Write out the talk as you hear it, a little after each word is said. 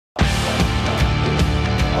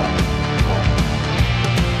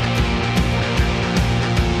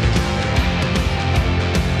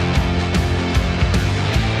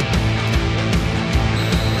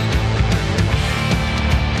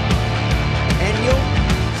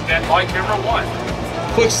Flight camera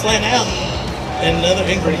 1. Quick slant out. And another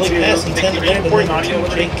incomplete pass intended there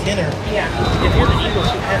to Jake Kenner. Yeah, if you're the Eagles,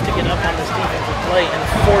 you have to get up on this defensive play and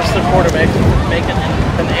force the quarterback to make an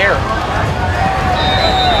error.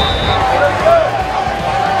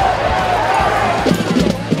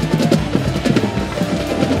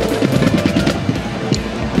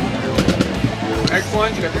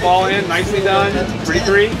 Excellent. You got the ball in. Nicely done.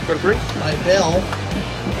 3-3. Go to 3. By Bell.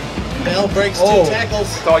 Bell breaks 2 tackles.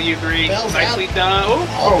 It's all you 3. Bell's Nicely out. done.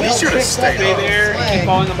 Oh, he should have stayed there. And keep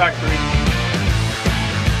falling them back 3.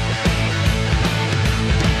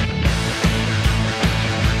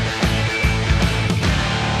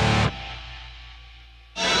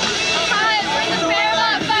 Hi, we're the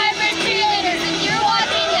Fairmont Firebirds cheerleaders, and you're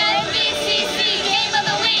watching MVCC Game of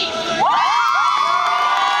the Week.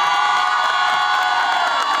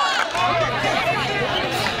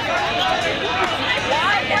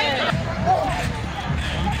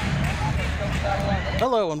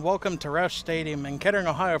 Hello and welcome to Roush Stadium in Kettering,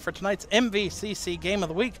 Ohio for tonight's MVCC Game of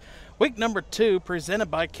the Week, week number 2, presented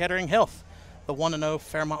by Kettering Health. The 1-0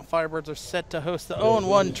 Fairmont Firebirds are set to host the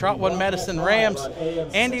 0-1 Trotwood Madison Rams.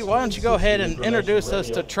 Andy, why don't you go ahead and introduce us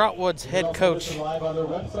to Trotwood's head coach?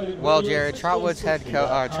 Well, Jared,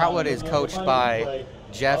 Trotwood is coached by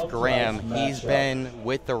Jeff Graham. He's been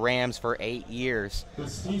with the Rams for 8 years,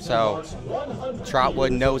 so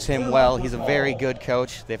Trotwood knows him well. He's a very good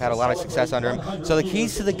coach. They've had a lot of success under him. So the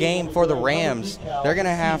keys to the game for the Rams, they're going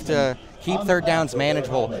to have to keep third downs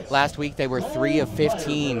manageable. Last week they were 3 of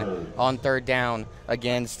 15 on third down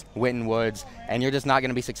against Winton Woods, and you're just not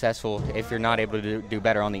going to be successful if you're not able to do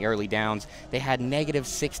better on the early downs. They had negative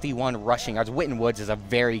 61 rushing yards. Winton Woods is a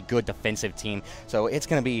very good defensive team, so it's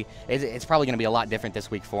probably going to be a lot different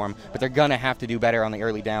this week for them, but they're going to have to do better on the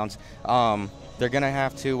early downs. They're going to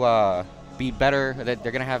have to be better. They're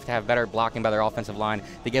going to have better blocking by their offensive line.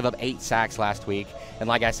 They gave up 8 sacks last week, and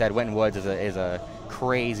like I said, Winton Woods is a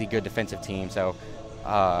crazy good defensive team, so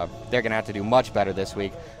they're going to have to do much better this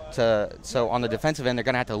week. So on the defensive end, they're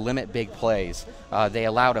going to have to limit big plays. They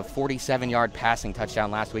allowed a 47-yard passing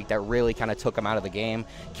touchdown last week that really kind of took them out of the game.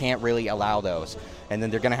 Can't really allow those. And then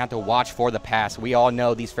they're going to have to watch for the pass. We all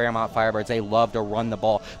know these Fairmont Firebirds, they love to run the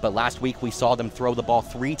ball. But last week we saw them throw the ball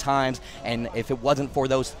 3 times, and if it wasn't for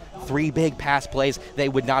those 3 big pass plays, they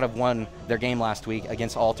would not have won their game last week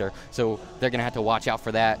against Alter. So they're going to have to watch out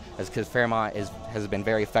for that, because Fairmont has been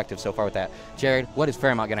very effective so far with that. Jared, what is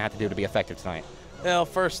Fairmont going to have to do to be effective tonight? Well,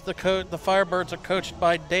 first, the Firebirds are coached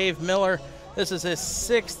by Dave Miller. This is his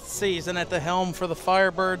 6th season at the helm for the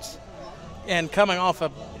Firebirds, and coming off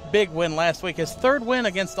a big win last week, his 3rd win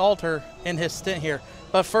against Alter in his stint here.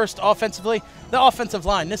 But first, offensively, the offensive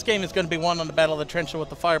line. This game is going to be won on the Battle of the Trenches with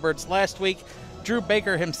the Firebirds. Last week, Drew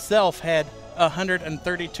Baker himself had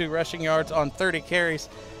 132 rushing yards on 30 carries,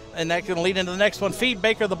 and that can lead into the next one. Feed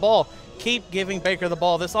Baker the ball. Keep giving Baker the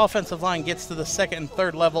ball. This offensive line gets to the 2nd and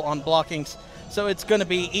 3rd level on blockings. So it's going to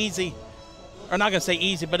be easy, or not going to say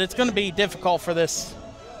easy, but it's going to be difficult for this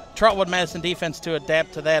Trotwood Madison defense to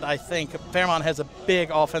adapt to that, I think. Fairmont has a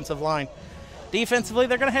big offensive line. Defensively,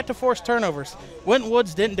 they're going to have to force turnovers. Winton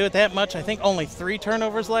Woods didn't do it that much. I think only 3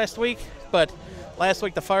 turnovers last week, but last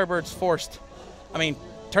week the Firebirds forced,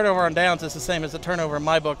 turnover on downs is the same as a turnover in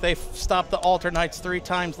my book. They stopped the Alter Knights 3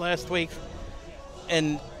 times last week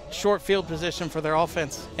in short field position for their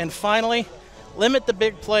offense. And finally, limit the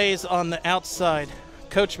big plays on the outside.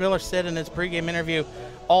 Coach Miller said in his pregame interview,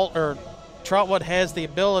 Trotwood has the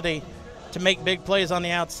ability to make big plays on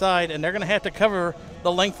the outside, and they're going to have to cover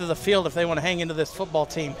the length of the field if they want to hang into this football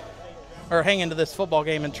team, or hang into this football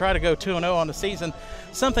game and try to go 2-0 on the season,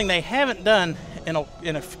 something they haven't done in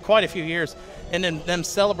quite a few years. And in them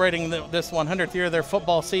celebrating this 100th year of their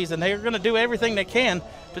football season, they are going to do everything they can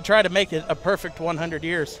to try to make it a perfect 100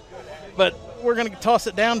 years. But we're going to toss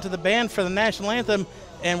it down to the band for the national anthem,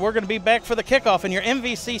 and we're going to be back for the kickoff in your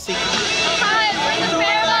MVCC. Hi, we're the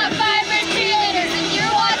Fairmont Firebirds cheerleaders, and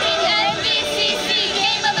you're watching MVCC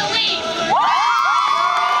Game of the Week.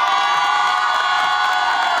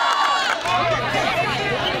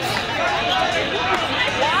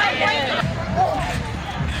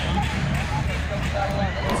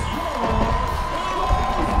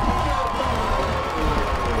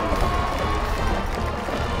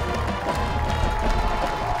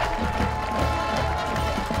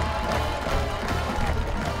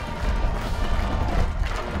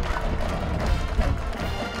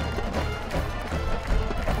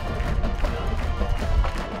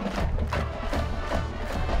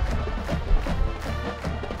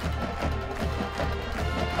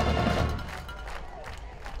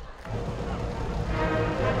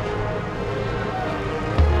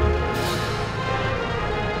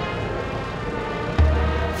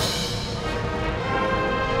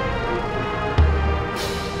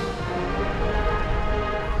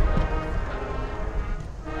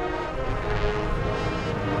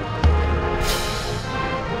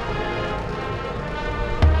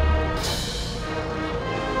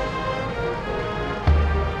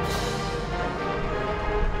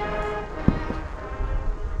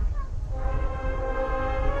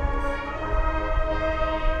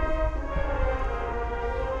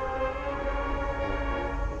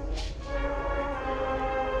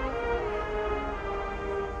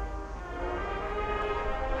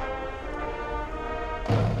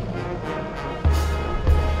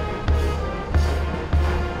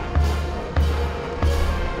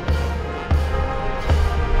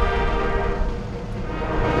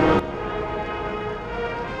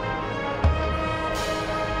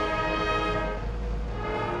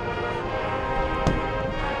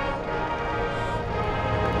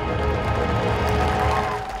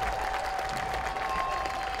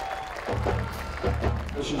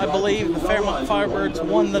 I believe the Fairmont Firebirds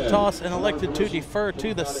won the toss and elected to defer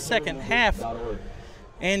to the second half.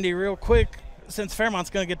 Andy, real quick, since Fairmont's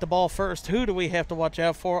going to get the ball first, who do we have to watch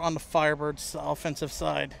out for on the Firebirds offensive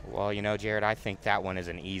side? Well, you know, Jared, I think that one is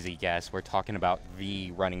an easy guess. We're talking about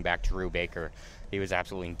the running back, Drew Baker. He was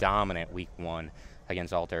absolutely dominant week 1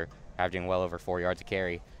 against Alter, averaging well over 4 yards a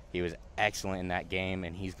carry. He was excellent in that game,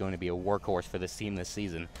 and he's going to be a workhorse for this team this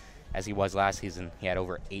season. As he was last season, he had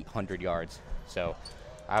over 800 yards. So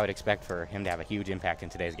I would expect for him to have a huge impact in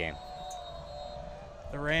today's game.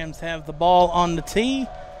 The Rams have the ball on the tee,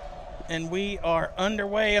 and we are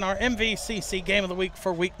underway in our MVCC Game of the Week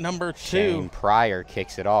for week number 2. Shane Pryor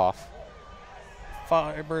kicks it off.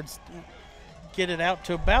 Firebirds get it out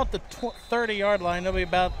to about the 30-yard line. They'll be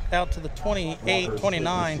about out to the 28,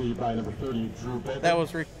 29. That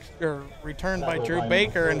was returned by Drew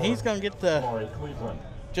Baker, and he's going to get the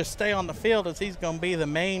just stay on the field as he's going to be the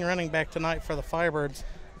main running back tonight for the Firebirds.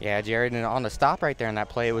 Yeah, Jared, and on the stop right there in that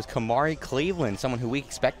play, it was Kamari Cleveland, someone who we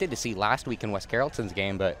expected to see last week in West Carrollton's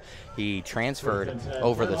game, but he transferred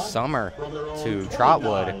over the summer to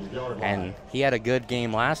Trotwood, and he had a good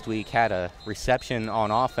game last week, had a reception on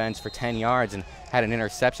offense for 10 yards, and had an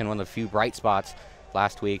interception, one of the few bright spots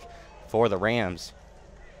last week for the Rams.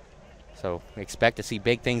 So we expect to see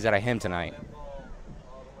big things out of him tonight.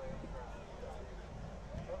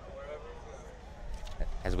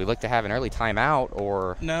 As we look to have an early timeout,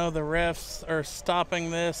 or... No, the refs are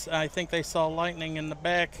stopping this. I think they saw lightning in the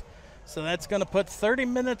back. So that's going to put 30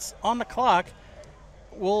 minutes on the clock.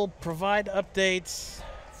 We'll provide updates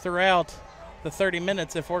throughout the 30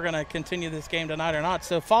 minutes if we're going to continue this game tonight or not.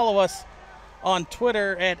 So follow us on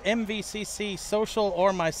Twitter at MVCC Social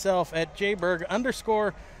or myself at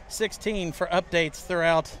jberg_16 for updates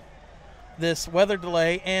throughout this weather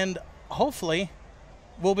delay. And hopefully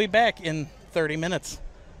we'll be back in 30 minutes.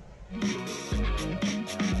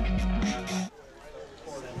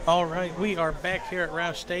 All right, we are back here at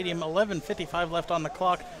Roush Stadium. 11:55 left on the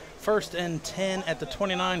clock. 1st and 10 at the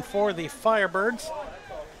 29 for the Firebirds.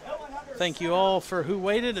 Thank you all for who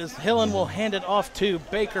waited as Hillen will hand it off to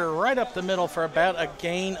Baker right up the middle for about a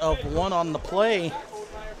gain of 1 on the play.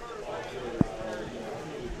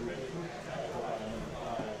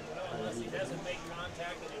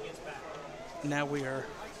 Now we are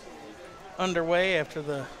underway after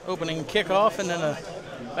the opening kickoff and then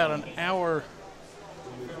about an hour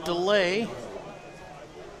delay.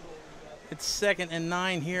 It's 2nd and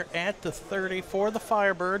 9 here at the 30 for the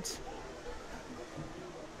Firebirds.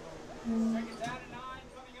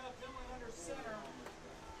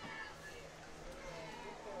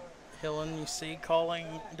 Hillen, you see,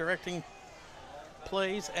 directing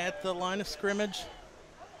plays at the line of scrimmage.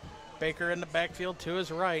 Baker in the backfield to his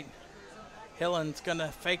right. Hillen's going to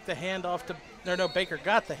fake the handoff to, no, Baker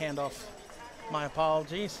got the handoff. My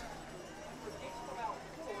apologies.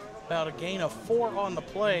 About a gain of 4 on the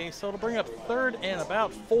play, so it'll bring up 3rd and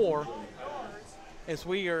about 4 as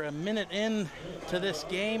we are a minute in to this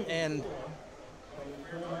game and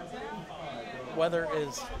weather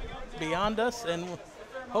is beyond us, and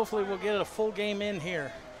hopefully we'll get a full game in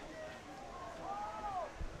here.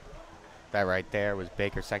 That right there was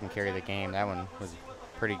Baker's 2nd carry of the game. That one was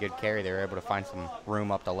pretty good carry. They were able to find some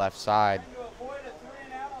room up the left side.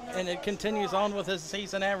 And it continues on with his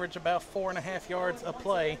season average, about 4.5 yards a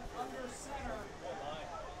play.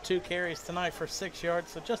 2 carries tonight for 6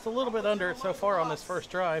 yards, so just a little bit under it so far on this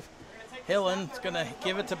first drive. Hillen's going to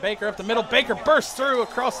give it to Baker up the middle. Baker bursts through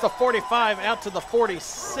across the 45 out to the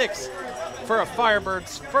 46 for a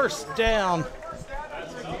Firebirds first down.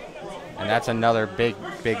 And that's another big,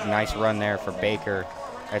 nice run there for Baker.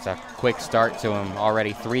 It's a quick start to him.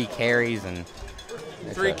 Already 3 carries and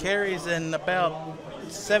 3 carries and about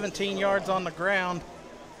 17 yards on the ground.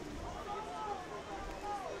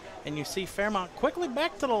 And you see Fairmont quickly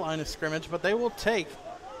back to the line of scrimmage, but they will take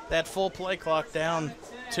that full play clock down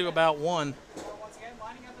to about 1.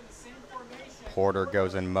 Porter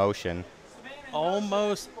goes in motion.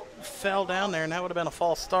 Almost fell down there, and that would have been a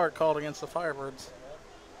false start called against the Firebirds.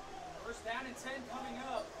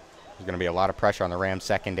 There's going to be a lot of pressure on the Rams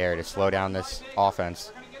secondary to slow down this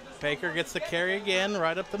offense. Baker gets the carry again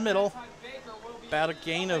right up the middle. About a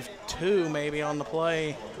gain of 2 maybe on the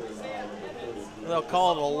play. They'll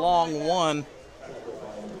call it a long 1.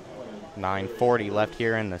 9:40 left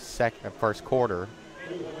here in the first quarter.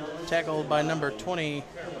 Tackled by number 20,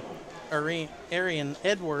 Arian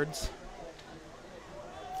Edwards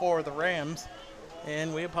for the Rams.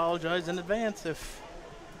 And we apologize in advance if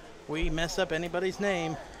we mess up anybody's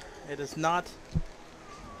name. It is not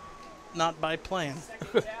by plan.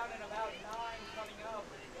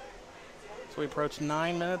 So we approach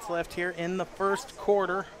 9 minutes left here in the first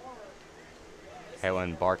quarter.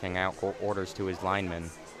 Hillen barking out orders to his linemen.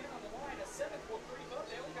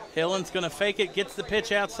 Hillen's going to fake it, gets the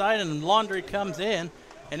pitch outside, and Laundry comes in,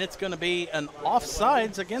 and it's going to be an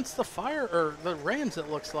offsides against the Rams, it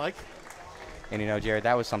looks like. And, you know, Jared,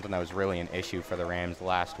 that was something that was really an issue for the Rams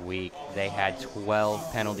last week. They had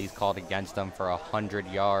 12 penalties called against them for 100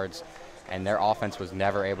 yards, and their offense was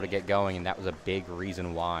never able to get going, and that was a big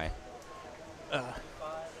reason why.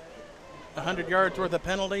 100 yards worth of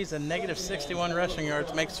penalties and negative 61 rushing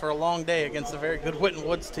yards makes for a long day against a very good Winton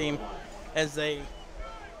Woods team, as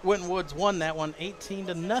Winton Woods won that one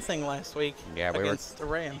 18-0 last week against the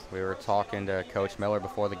Rams. We were talking to Coach Miller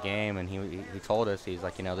before the game, and he told us, he's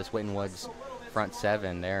like, you know, this Winton Woods front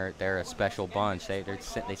seven, they're a special bunch. They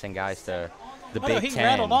send guys to the Big Ten. He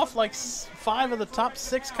rattled off like 5 of the top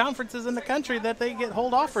 6 conferences in the country that they get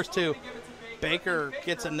hold offers to. Baker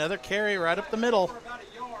gets another carry right up the middle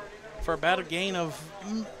for about a gain of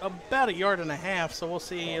about 1.5 yards. So we'll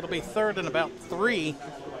see. It'll be 3rd and about 3.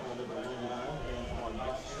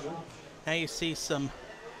 Now you see some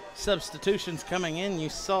substitutions coming in. You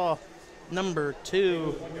saw number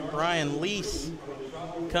 2, Brian Lease,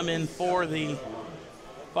 come in for the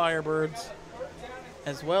Firebirds,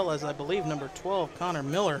 as well as, I believe, number 12, Connor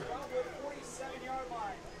Miller.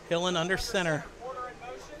 Hillen under center.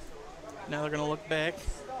 Now they're going to look back.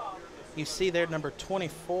 You see there number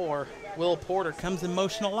 24, Will Porter, comes in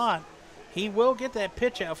motion a lot. He will get that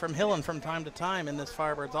pitch out from Hillen from time to time in this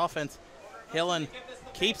Firebirds offense. Hillen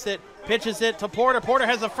keeps it, pitches it to Porter. Porter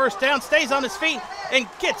has a first down, stays on his feet, and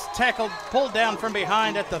gets tackled, pulled down from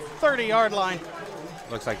behind at the 30-yard line.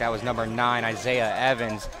 Looks like that was number 9, Isaiah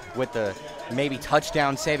Evans, with the maybe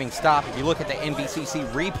touchdown-saving stop. If you look at the MVCC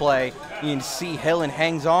replay, you can see Hillen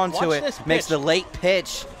hangs on to it, makes the late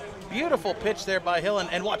pitch. Beautiful pitch there by Hillen,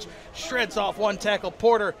 and watch, shreds off one tackle.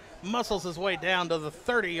 Porter muscles his way down to the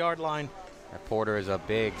 30-yard line. Porter is a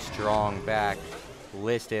big, strong back,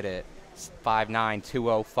 listed at 5'9",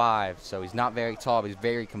 205, so he's not very tall, but he's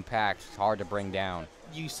very compact. It's hard to bring down.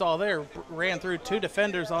 You saw there, ran through 2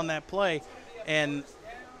 defenders on that play, and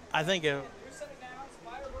I think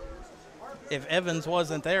if Evans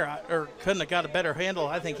wasn't there or couldn't have got a better handle,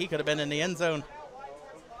 I think he could have been in the end zone.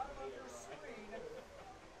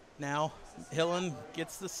 Now Hillen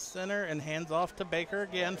gets the center and hands off to Baker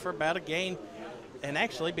again for about a gain. And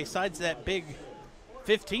actually, besides that big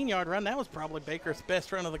 15-yard run, that was probably Baker's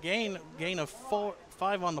best run of the gain of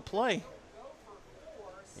 5 on the play.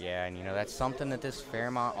 Yeah, and, you know, that's something that this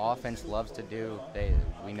Fairmont offense loves to do.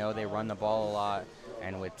 We know they run the ball a lot,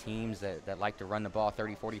 and with teams that like to run the ball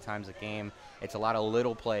 30, 40 times a game, it's a lot of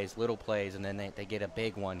little plays, and then they get a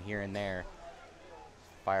big one here and there.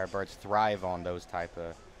 Firebirds thrive on those type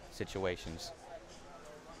of situations.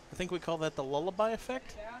 I think we call that the lullaby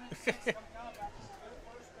effect.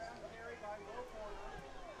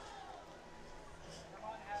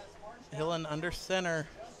 Hillen under center,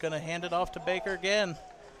 going to hand it off to Baker again.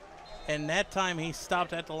 And that time he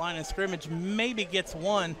stopped at the line of scrimmage, maybe gets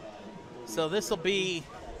 1. So this will be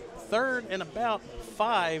 3rd and about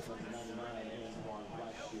 5.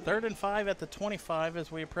 3rd and 5 at the 25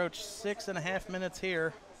 as we approach 6.5 minutes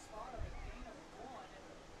here.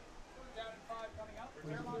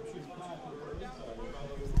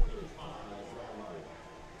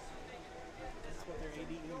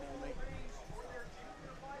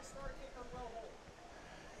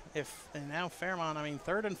 And now Fairmont, I mean,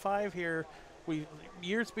 3rd and 5 here.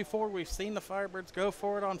 Years before, we've seen the Firebirds go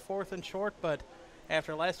for it on 4th and short, but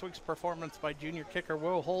after last week's performance by junior kicker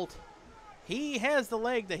Will Holt, he has the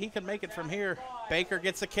leg that he can make it from here. Baker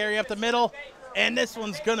gets a carry up the middle, and this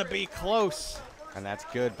one's going to be close. And that's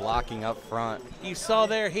good blocking up front. You saw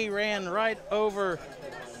there he ran right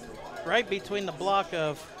between the block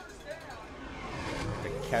of the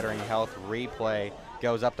Kettering Health replay.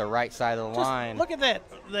 Goes up the right side of the line. Look at that,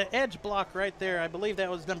 the edge block right there. I believe that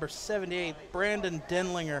was number 78, Brandon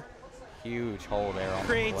Denlinger. Huge hole there on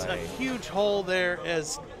Creates the play. a huge hole there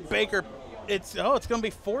as Baker, it's going to be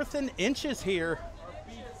 4th and inches here.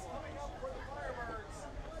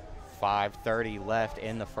 5:30 left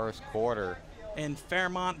in the first quarter. And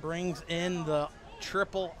Fairmont brings in the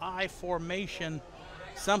triple I formation,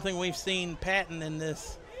 something we've seen patent in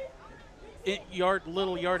this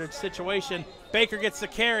little yardage situation. Baker gets the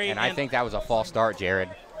carry. And I think that was a false start, Jared.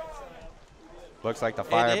 Looks like the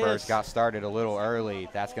Firebirds got started a little early.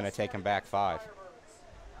 That's going to take him back 5.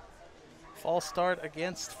 False start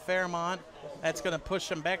against Fairmont. That's going to push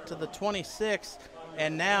him back to the 26.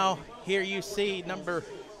 And now here you see number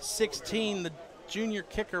 16, the junior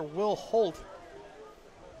kicker Will Holt.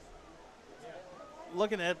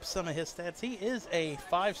 looking at some of his stats, he is a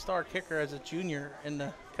 5-star kicker as a junior in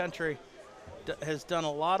the country. Has done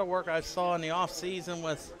a lot of work I saw in the offseason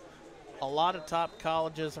with a lot of top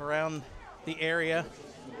colleges around the area.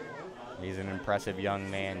 He's an impressive young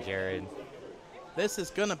man, Jared. This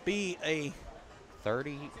is going to be a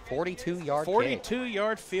 42-yard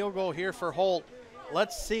 42-yard field goal here for Holt.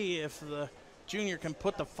 Let's see if the junior can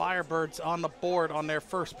put the Firebirds on the board on their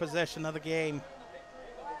first possession of the game.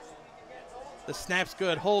 The snap's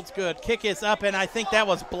good, holds good, kick is up, and I think that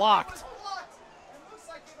was blocked.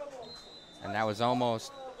 And that was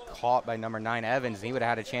almost caught by number 9, Evans. He would have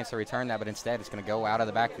had a chance to return that, but instead it's going to go out of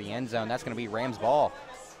the back of the end zone. That's going to be Rams ball.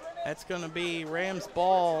 That's going to be Rams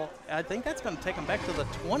ball. I think that's going to take them back to the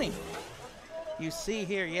 20. You see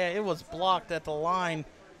here, yeah, it was blocked at the line.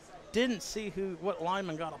 Didn't see what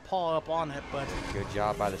lineman got a paw up on it, but good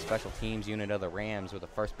job by the special teams unit of the Rams with the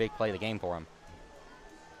first big play of the game for them.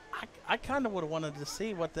 I kind of would have wanted to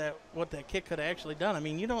see what that kick could have actually done. I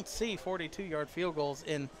mean, you don't see 42-yard field goals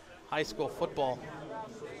in high school football.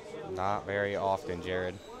 Not very often,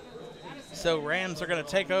 Jared. So Rams are going to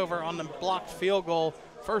take over on the blocked field goal,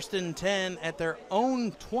 1st and 10 at their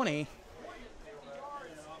own 20.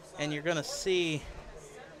 And you're going to see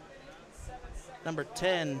number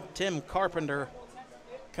 10, Tim Carpenter,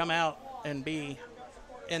 come out and be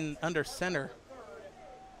in under center.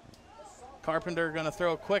 Carpenter going to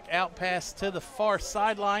throw a quick out pass to the far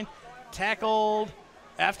sideline. Tackled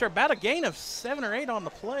after about a gain of 7 or 8 on the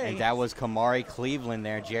play. And that was Kamari Cleveland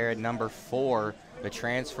there, Jared, number 4, the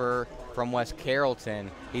transfer from West Carrollton.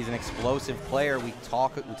 He's an explosive player. We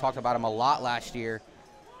talked about him a lot last year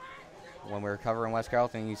when we were covering West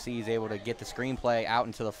Carrollton. You see he's able to get the screenplay out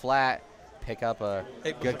into the flat, pick up a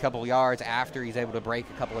good couple yards after he's able to break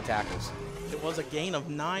a couple of tackles. It was a gain of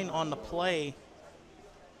 9 on the play.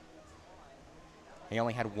 He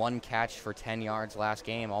only had 1 catch for 10 yards last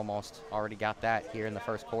game, almost already got that here in the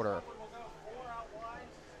first quarter.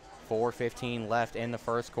 4:15 left in the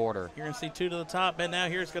first quarter. You're going to see 2 to the top, and now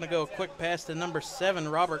here's going to go a quick pass to number 7,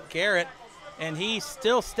 Robert Garrett, and he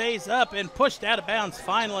still stays up and pushed out of bounds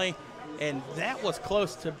finally, and that was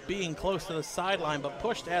close to being close to the sideline, but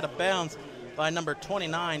pushed out of bounds by number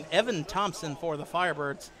 29, Evan Thompson for the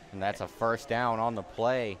Firebirds. And that's a first down on the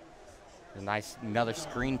play. A nice another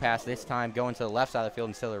screen pass this time, going to the left side of the field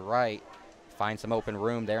instead of the right. Find some open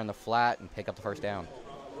room there in the flat and pick up the first down.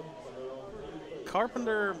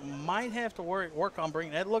 Carpenter might have to work on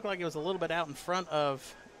bringing that. Looked like it was a little bit out in front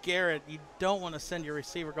of Garrett. You don't want to send your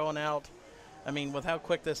receiver going out. I mean, with how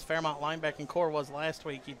quick this Fairmont linebacking core was last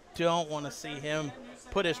week, you don't want to see him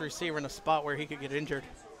put his receiver in a spot where he could get injured.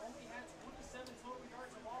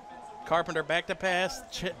 Carpenter back to pass,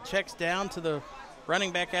 checks down to the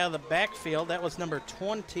running back out of the backfield. That was number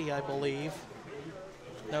 20, I believe.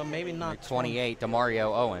 No, maybe not. Number 28,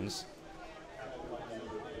 Demario Owens.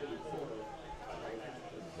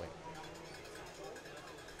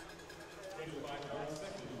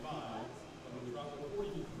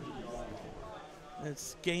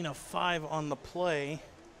 It's gain of 5 on the play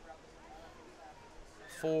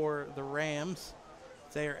for the Rams.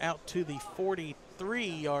 They are out to the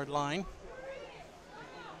 43-yard line.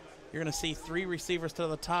 You're going to see 3 receivers to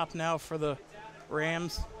the top now for the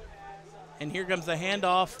Rams. And here comes the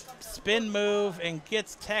handoff, spin move, and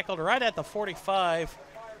gets tackled right at the 45.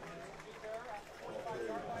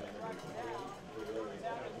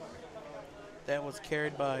 That was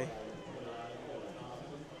carried by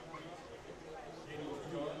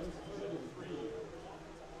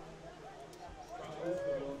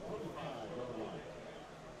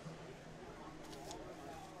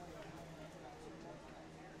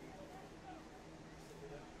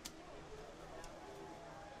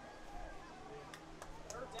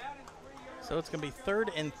So it's going to be 3rd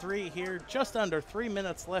and 3 here. Just under 3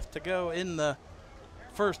 minutes left to go in the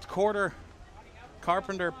first quarter.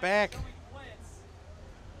 Carpenter back.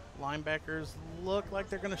 Linebackers look like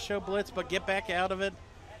they're going to show blitz, but get back out of it.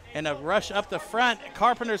 And a rush up the front.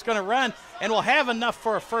 Carpenter's going to run and will have enough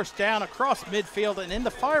for a first down across midfield and in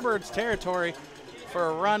the Firebirds territory for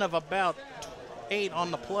a run of about 8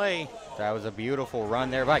 on the play. That was a beautiful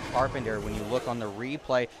run there by Carpenter. When you look on the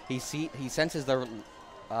replay, he senses the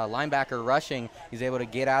linebacker rushing. He's able to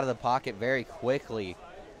get out of the pocket very quickly.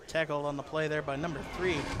 Tackled on the play there by number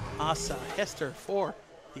 3, Asa Hester for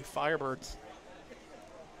the Firebirds.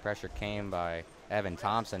 Pressure came by Evan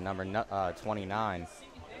Thompson, number 29.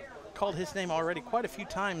 Called his name already quite a few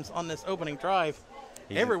times on this opening drive.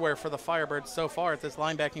 Everywhere for the Firebirds so far at this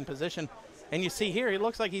linebacking position. And you see here, he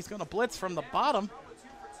looks like he's going to blitz from the bottom.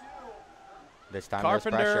 This time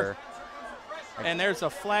Carpenter, there's pressure. And there's a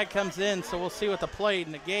flag comes in, so we'll see what the play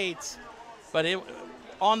negates. But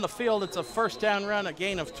on the field. It's a first down run, a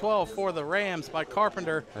gain of 12 for the Rams by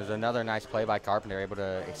Carpenter. There's another nice play by Carpenter, able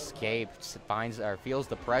to escape, feels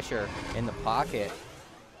the pressure in the pocket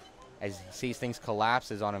as he sees things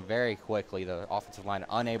collapses on him very quickly. The offensive line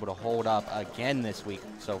unable to hold up again this week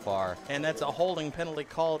so far. And that's a holding penalty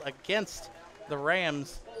called against the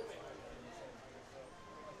Rams.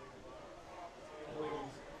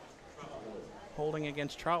 Holding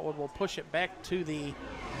against Trotwood will push it back to the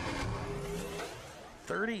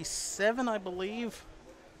 37, I believe.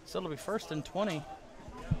 So it'll be 1st and 20.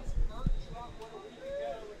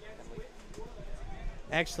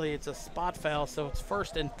 Actually, it's a spot foul, so it's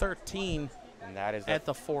 1st and 13. And that is at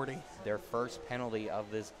the 40. Their first penalty of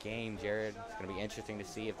this game, Jared. It's going to be interesting to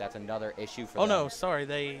see if that's another issue for them. Oh, no, sorry.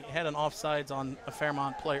 They had an offsides on a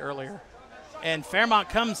Fairmont play earlier. And Fairmont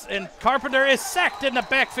comes, and Carpenter is sacked in the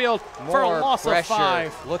backfield for a loss of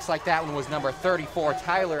 5. Looks like that one was number 34,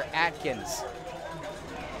 Tyler Atkins.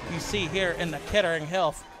 You see here in the Kettering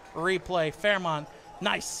Health replay, Fairmont,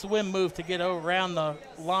 nice swim move to get around the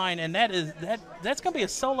line, and that's going to be a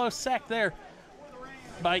solo sack there.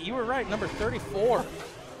 But you were right, number 34.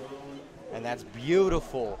 And that's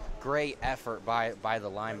beautiful, great effort by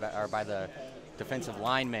the defensive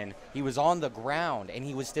lineman. He was on the ground, and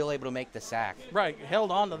he was still able to make the sack. Right,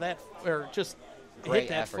 held on to that, or just great hit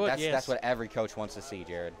that effort. foot. That's what every coach wants to see,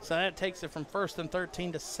 Jared. So that takes it from 1st and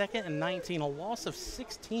 13 to 2nd and 19, a loss of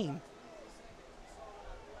 16.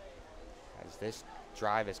 As this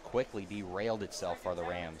drive has quickly derailed itself for the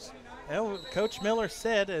Rams. Well, Coach Miller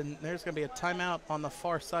said, and there's going to be a timeout on the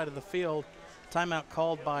far side of the field, timeout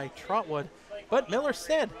called by Trotwood. But Miller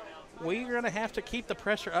said, we're going to have to keep the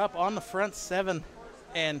pressure up on the front 7.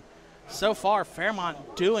 And so far,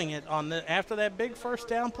 Fairmont doing it after that big first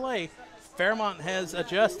down play. Fairmont has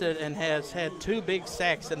adjusted and has had 2 big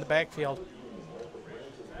sacks in the backfield.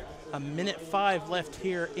 1:05 left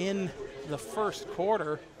here in the first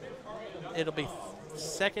quarter. It'll be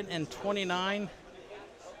 2nd and 29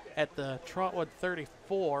 at the Trotwood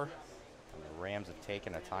 34. And the Rams have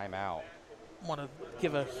taken a timeout. Want to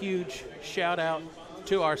give a huge shout out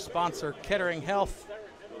to our sponsor, Kettering Health.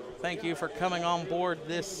 Thank you for coming on board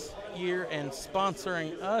this year and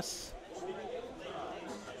sponsoring us.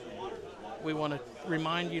 We want to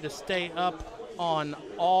remind you to stay up on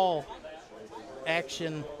all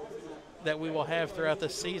action that we will have throughout the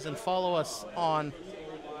season. Follow us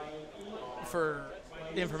for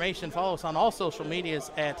information, follow us on all social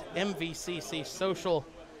medias at MVCC Social.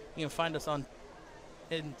 You can find us on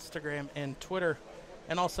Instagram and Twitter,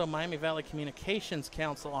 and also Miami Valley Communications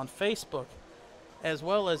Council on Facebook, as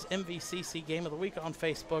well as MVCC Game of the Week on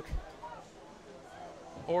Facebook.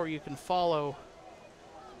 Or you can follow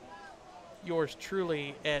yours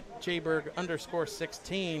truly at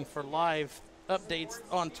jberg_16 for live updates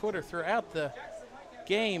on Twitter throughout the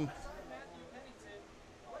game.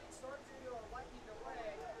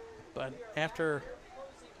 But after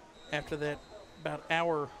that about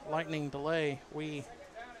hour lightning delay, we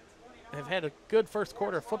have had a good first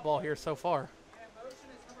quarter of football here so far.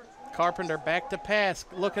 Carpenter back to pass,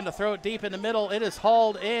 looking to throw it deep in the middle. It is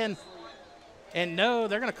hauled in, and no,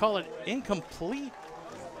 they're going to call it incomplete.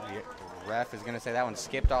 The ref is going to say that one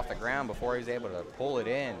skipped off the ground before he was able to pull it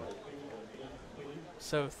in.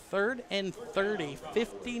 So 3rd and 30,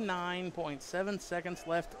 59.7 seconds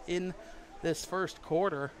left in this first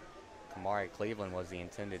quarter. Kamari Cleveland was the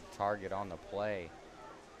intended target on the play.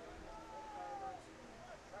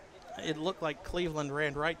 It looked like Cleveland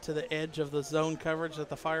ran right to the edge of the zone coverage that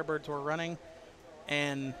the Firebirds were running,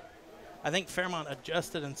 and I think Fairmont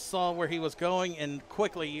adjusted and saw where he was going, and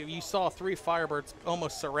quickly you saw 3 Firebirds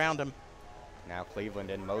almost surround him. Now Cleveland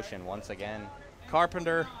in motion once again.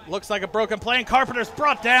 Carpenter looks like a broken play, and Carpenter's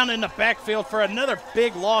brought down in the backfield for another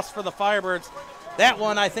big loss for the Firebirds. That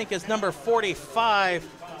one, I think, is number 45.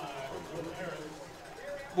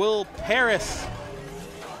 Will Paris.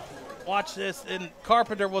 Watch this, and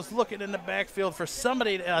Carpenter was looking in the backfield for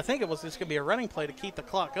somebody. I think it was just going to be a running play to keep the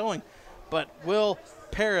clock going, but Will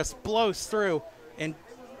Paris blows through and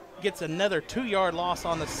gets another 2-yard loss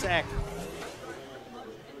on the sack.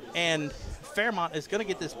 And Fairmont is going to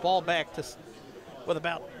get this ball back with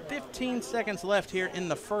about 15 seconds left here in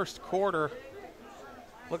the first quarter.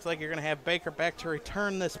 Looks like you're going to have Baker back to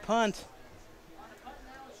return this punt.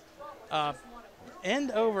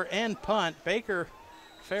 End over end punt. Baker,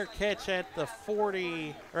 fair catch at the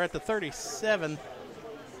 40 or at the 37.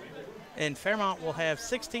 And Fairmont will have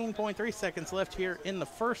 16.3 seconds left here in the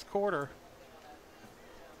first quarter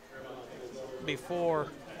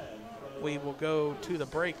before we will go to the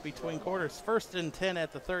break between quarters. 1st and 10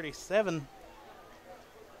 at the 37.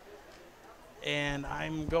 And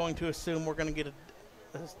I'm going to assume we're going to get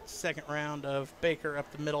second round of Baker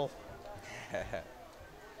up the middle.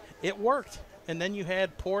 It worked. And then you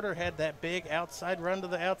had Porter had that big outside run to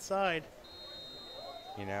the outside.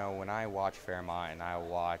 You know, when I watch Fairmont and I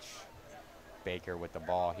watch Baker with the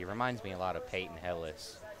ball, he reminds me a lot of Peyton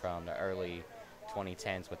Hillis from the early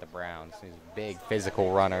 2010s with the Browns. He's a big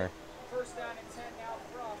physical runner. First down and 10 now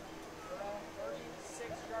from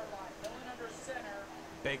 36-yard line. Millen under center.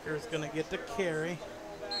 Baker's going to get the carry.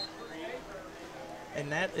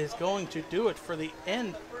 And that is going to do it for the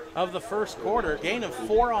end of the first quarter. Gain of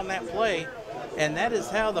 4 on that play. And that is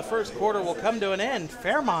how the first quarter will come to an end.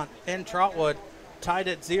 Fairmont and Trotwood tied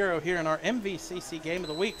at 0 here in our MVCC Game of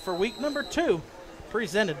the Week for week number 2,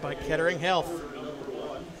 presented by Kettering Health.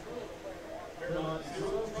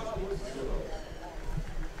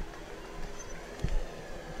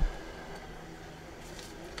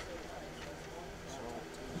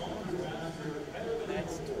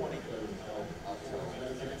 That's 20.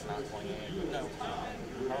 It's not 28. No.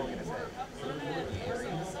 How are we going to say it?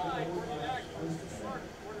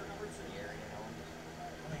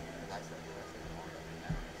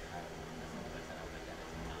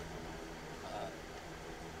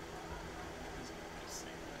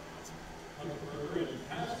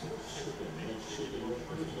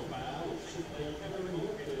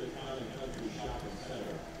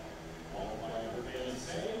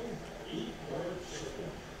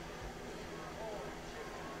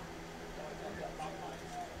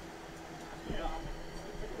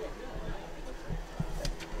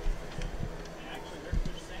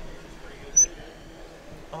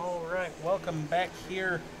 All right, welcome back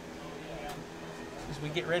here as we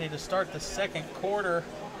get ready to start the second quarter.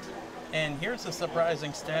 And here's a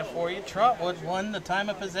surprising stat for you. Trotwood won the time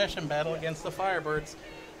of possession battle against the Firebirds.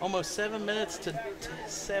 Almost 7 minutes to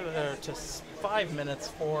 5 minutes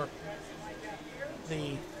for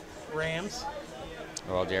the Rams.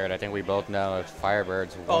 Well, Jared, I think we both know if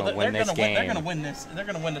Firebirds want to win this game. They're going to win this. They're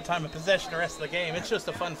going to win the time of possession the rest of the game. It's just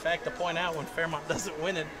a fun fact to point out when Fairmont doesn't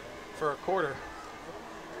win it for a quarter.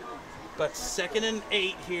 But 2nd and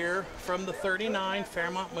 8 here from the 39.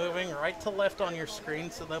 Fairmont moving right to left on your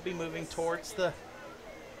screen, so they'll be moving towards the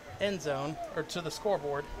end zone, or to the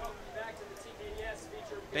scoreboard.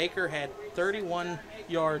 Baker had 31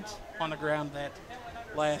 yards on the ground that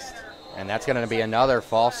last. And that's going to be another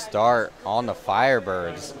false start on the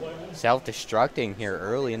Firebirds. Self-destructing here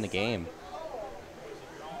early in the game.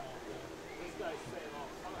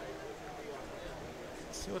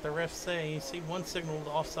 See what the refs say. You see one signaled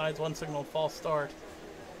offsides, one signaled false start.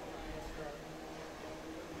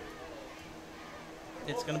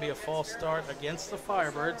 It's going to be a false start against the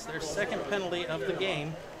Firebirds, their second penalty of the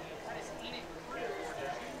game.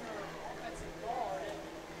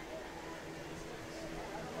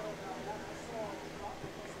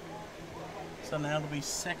 So now it'll be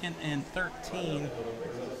 2nd and 13.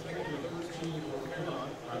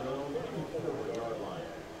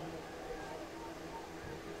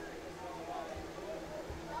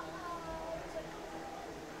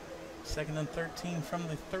 Second and 13 from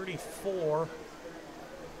the 34.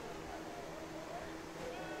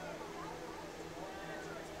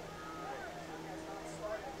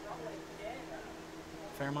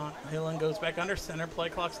 Fairmont, Hillen goes back under center. Play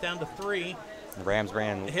clock's down to 3. The Rams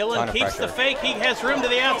ran a Hillen ton of keeps pressure. the fake. He has room to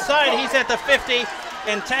the outside. He's at the 50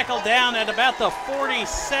 and tackled down at about the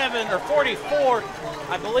 47 or 44.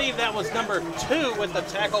 I believe that was number 2 with the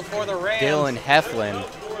tackle for the Rams. Dylan Heflin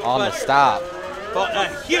on the stop. But a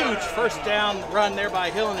huge first down run there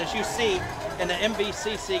by Hillen, as you see in the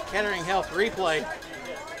MVCC Kettering Health replay.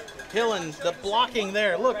 Hillen, the blocking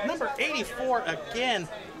there. Look, number 84 again.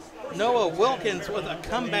 Noah Wilkins with a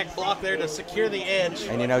comeback block there to secure the edge.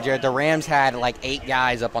 And, you know, Jared, the Rams had like 8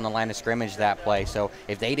 guys up on the line of scrimmage that play. So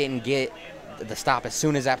if they didn't get the stop as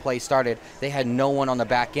soon as that play started, they had no one on the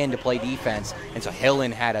back end to play defense. And so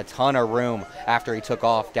Hillen had a ton of room after he took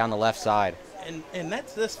off down the left side. And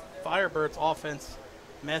that's this Firebirds offense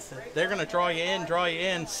method. They're going to draw you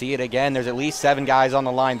in. See it again. There's at least 7 guys on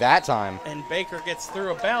the line that time. And Baker gets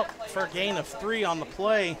through about for a gain of 3 on the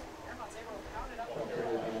play.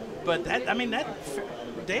 But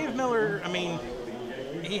Dave Miller,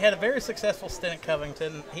 he had a very successful stint at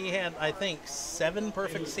Covington. He had, I think, 7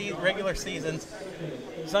 perfect regular seasons.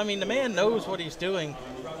 So, the man knows what he's doing.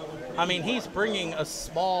 He's bringing a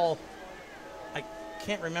small, I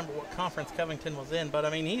can't remember what conference Covington was in,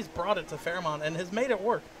 but, he's brought it to Fairmont and has made it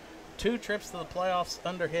work. 2 trips to the playoffs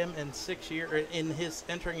under him in his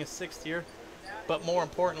entering his 6th year. But more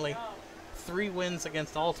importantly, 3 wins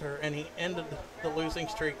against Alter, and he ended the losing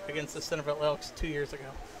streak against the Centerville Elks 2 years ago.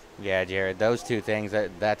 Yeah, Jared, those 2 things, you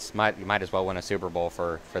might as well win a Super Bowl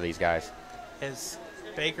for these guys. As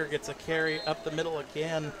Baker gets a carry up the middle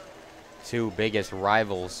again. Two biggest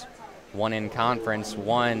rivals, one in conference,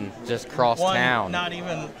 one just cross One town. not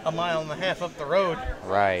even a mile and a half up the road.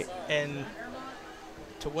 Right. And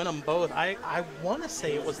to win them both, I want to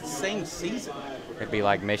say it was the same season. It'd be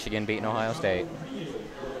like Michigan beating Ohio State.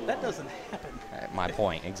 That doesn't happen. My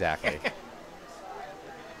point, exactly.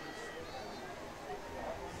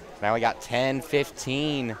 Now we got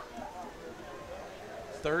 10-15.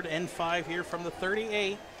 3rd and 5 here from the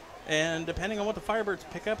 38. And depending on what the Firebirds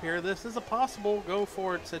pick up here, this is a possible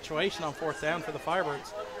go-for-it situation on 4th down for the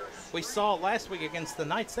Firebirds. We saw last week against the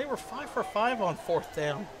Knights. They were 5 for 5 on 4th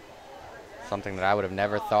down. Something that I would have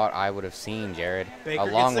never thought I would have seen, Jared. Baker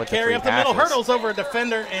along gets the with carry the up three the middle, passes. hurdles over a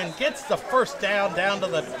defender, and gets the 1st down to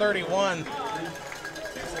the 31.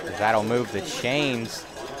 That'll move the chains.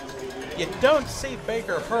 You don't see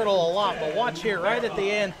Baker hurdle a lot, but watch here, right at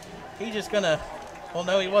the end, he's just going to, well,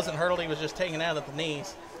 no, he wasn't hurdled. He was just taken out at the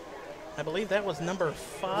knees. I believe that was number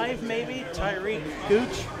 5, maybe, Tyreek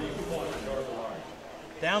Gooch.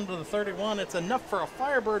 Down to the 31. It's enough for a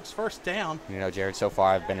Firebirds 1st down. You know, Jared, so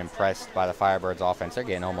far I've been impressed by the Firebirds offense. They're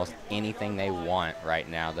getting almost anything they want right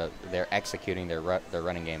now. They're executing their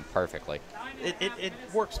running game perfectly. It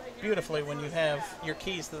works beautifully when you have your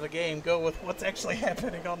keys to the game go with what's actually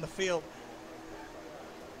happening on the field.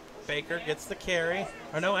 Baker gets the carry.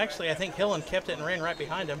 Or no, actually, I think Hillen kept it and ran right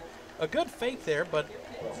behind him. A good fake there, but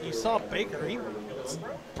you saw Baker. He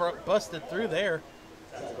busted through there.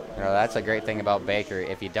 You know, that's a great thing about Baker.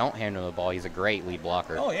 If you don't hand him the ball, he's a great lead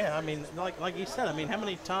blocker. Oh, yeah. I mean, like you said, I mean, how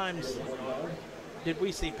many times did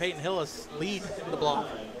we see Peyton Hillis lead the block?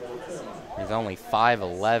 He's only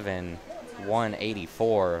 5'11",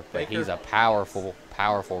 184, but Baker. he's a powerful,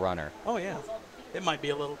 powerful runner. Oh, yeah. It might be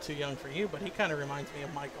a little too young for you, but he kind of reminds me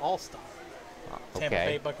of Mike Allstott. Tampa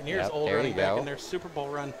Bay Buccaneers, Yep, old there running you back go. in their Super Bowl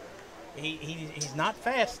run. He's not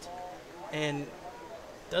fast and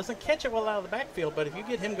doesn't catch it well out of the backfield, but if you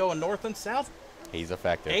get him going north and south, He's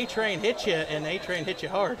effective. A-Train hits you, and A-Train hits you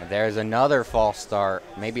hard. And there's another false start,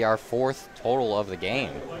 maybe our 4th total of the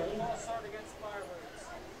game.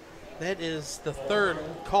 That is the 3rd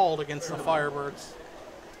called against the Firebirds.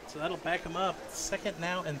 So that'll back them up. 2nd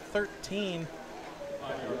now and 13.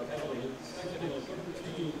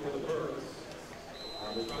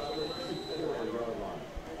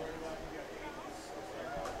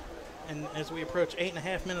 And as we approach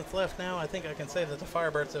 8.5 minutes left now, I think I can say that the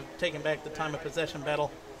Firebirds have taken back the time of possession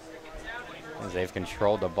battle. As they've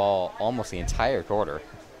controlled the ball almost the entire quarter.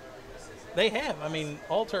 They have. I mean,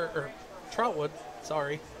 Trotwood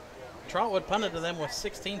punted to them with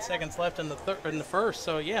 16 seconds left in the 1st.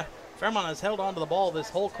 So, yeah, Fairmont has held on to the ball this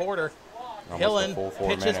whole quarter. Almost a full Hillen 4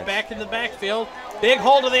 pitches minutes. back into the backfield. Big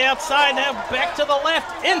hole to the outside. Now back to the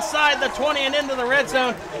left, inside the 20 and into the red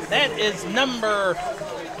zone. That is number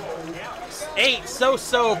 8,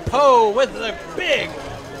 So Poe with a big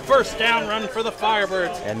 1st down run for the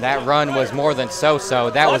Firebirds. And that run was more than so-so.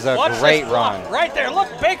 That was a Watch great this block run. right there. Look,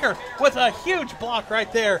 Baker with a huge block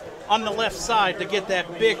right there on the left side to get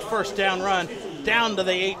that big 1st down run down to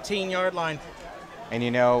the 18-yard line. And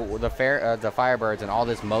you know, the Firebirds and all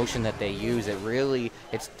this motion that they use, it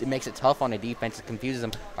makes it tough on the defense. It confuses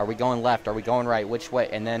them. Are we going left? Are we going right? Which way?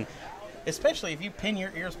 And then, especially if you pin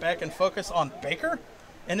your ears back and focus on Baker,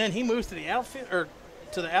 and then he moves to the outfield or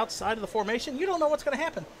to the outside of the formation, you don't know what's going to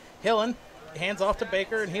happen. Hillen hands off to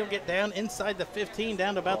Baker, and he'll get down inside the 15,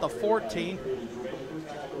 down to about the 14.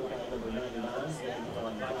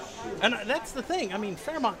 And that's the thing. I mean,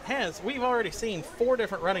 Fairmont we've already seen 4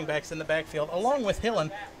 different running backs in the backfield, along with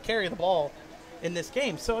Hillen, carry the ball in this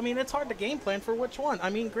game. So, I mean, it's hard to game plan for which one. I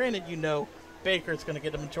mean, granted, you know Baker's going to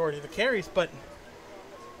get a majority of the carries, but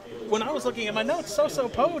when I was looking at my notes, So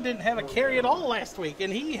Poe didn't have a carry at all last week,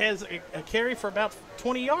 and he has a carry for about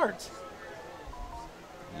 20 yards.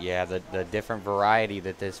 yeah, the different variety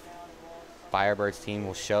that this Firebirds team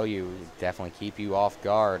will show you will definitely keep you off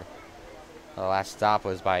guard. The last stop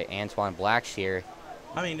was by Antoine Blackshear.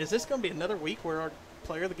 I mean, is this going to be another week where our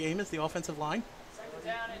player of the game is the offensive line?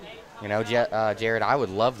 You know, Jared, I would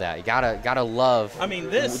love that. You gotta love. I mean,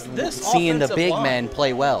 this seeing the offensive big line men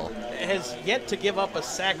play well. has yet to give up a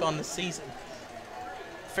sack on the season.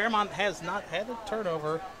 Fairmont has not had a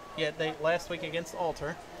turnover yet. Last week against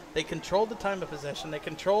Alter, they controlled the time of possession. They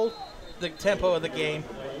controlled the tempo of the game.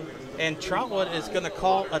 And Trotwood is going to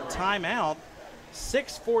call a timeout.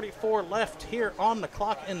 6:44 left here on the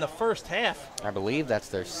clock in the 1st half. I believe that's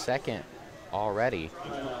their 2nd already.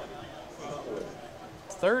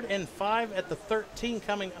 3rd and 5 at the 13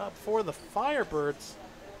 coming up for the Firebirds.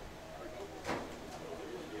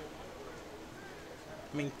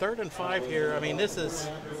 I mean, 3rd and 5 here. I mean,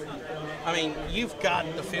 you've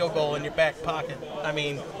got the field goal in your back pocket. I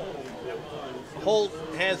mean, Holt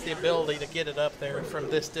has the ability to get it up there from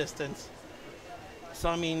this distance. So,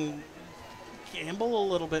 I mean, gamble a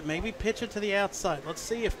little bit. Maybe pitch it to the outside. Let's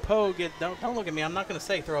see if Poe don't look at me. I'm not going to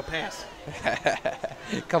say throw a pass.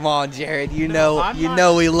 Come on, Jared. You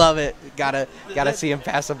know we love it. Gotta see him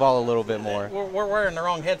pass the ball a little bit more. We're wearing the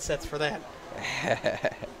wrong headsets for that.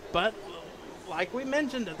 But like we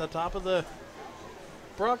mentioned at the top of the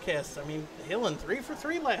broadcast, I mean, Hillen 3 for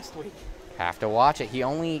 3 last week. Have to watch it. He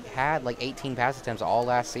only had like 18 pass attempts all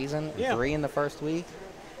last season. Yeah. 3 in the first week.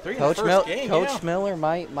 3 in the first game, Coach Miller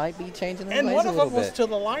might be changing the and ways one a of little them was bit. to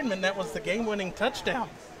the lineman. That was the game-winning touchdown.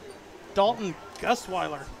 Dalton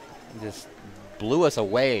Gusweiler. Just blew us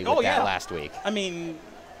away with that last week. I mean,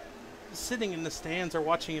 sitting in the stands or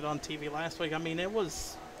watching it on TV last week, I mean, it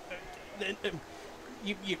was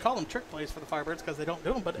you call them trick plays for the Firebirds because they don't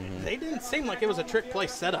do them, but they didn't seem like it was a trick play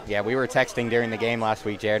setup. Yeah, we were texting during the game last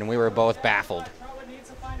week, Jared, and we were both baffled.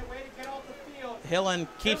 Hillen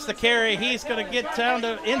keeps the carry. He's going to get down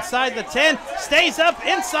to inside the 10, stays up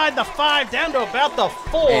inside the 5, down to about the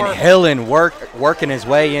 4. And Hillen working his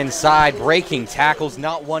way inside, breaking tackles,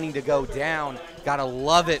 not wanting to go down. Got to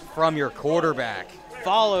love it from your quarterback.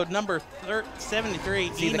 Followed number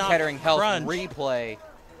 73, See Enoch the Kettering Health Crunch. replay.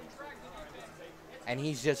 And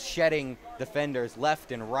he's just shedding defenders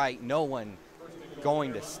left and right. No one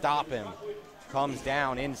going to stop him. Comes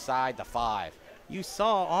down inside the 5. You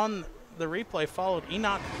saw on the replay followed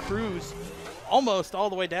Enoch Cruz almost all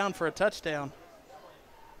the way down for a touchdown.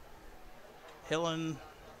 Hillen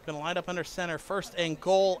going to line up under center. 1st and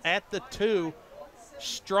goal at the 2.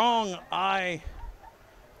 Strong I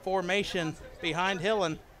formation behind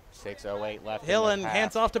Hillen. 6:08 left. Hillen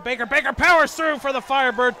hands off to Baker. Baker powers through for the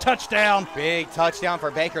Firebird touchdown. Big touchdown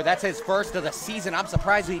for Baker. That's his first of the season. I'm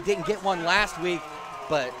surprised he didn't get one last week,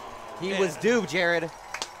 but he was due, Jared.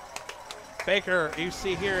 Baker, you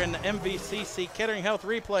see here in the MVCC Kettering Health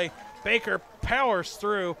replay, Baker powers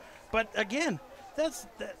through. But again,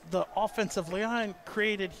 the offensive line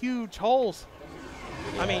created huge holes.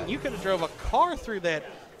 Yeah. I mean, you could have drove a car through that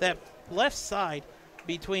left side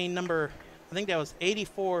between number, I think that was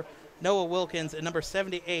 84, Noah Wilkins, and number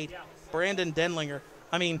 78, Brandon Denlinger.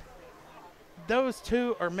 I mean, those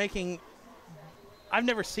two are making, I've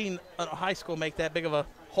never seen a high school make that big of a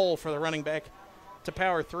hole for the running back to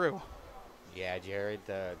power through. Yeah, Jared,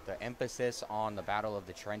 the emphasis on the battle of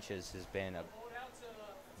the trenches has been a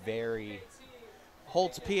very...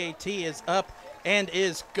 Holt's PAT is up and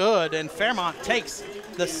is good, and Fairmont takes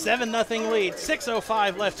the 7-0 lead.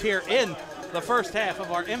 6:05 left here in the first half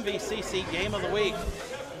of our MVCC Game of the Week.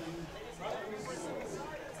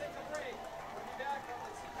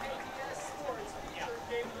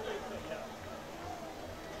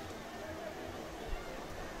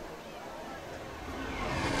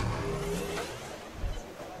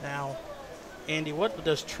 Now, Andy, what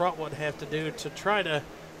does Trotwood have to do to try to,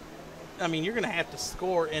 I mean, you're going to have to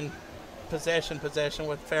score in possession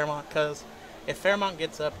with Fairmont, because if Fairmont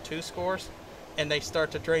gets up 2 scores and they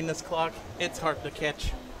start to drain this clock, it's hard to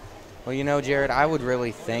catch. Well, you know, Jared, I would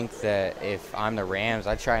really think that if I'm the Rams,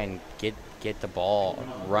 I'd try and get the ball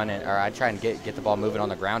running, or I'd try and get the ball moving on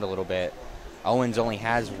the ground a little bit. Owens only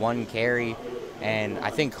has 1 carry, and I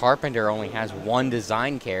think Carpenter only has 1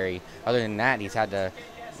 design carry. Other than that, he's had to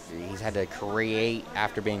create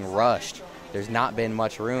after being rushed. There's not been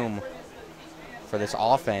much room for this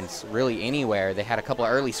offense really anywhere. They had a couple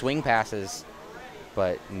of early swing passes,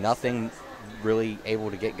 but nothing really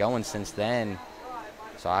able to get going since then.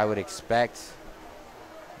 So I would expect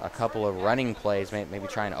a couple of running plays, maybe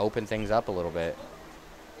try and open things up a little bit.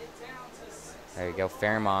 There you go,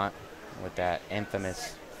 Fairmont with that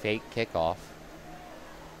infamous fake kickoff.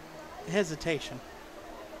 Hesitation.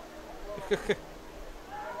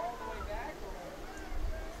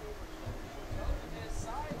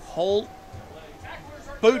 Holt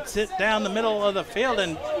boots it down the middle of the field,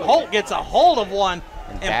 and Holt gets a hold of one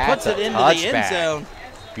and puts it into the end zone.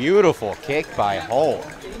 Beautiful kick by Holt.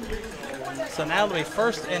 So now it'll be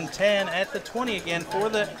 1st and 10 at the 20 again for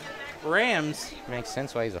the Rams. Makes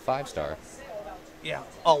sense why he's a 5-star. Yeah,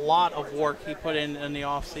 a lot of work he put in the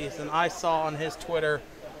offseason. I saw on his Twitter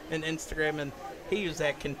and Instagram, and he was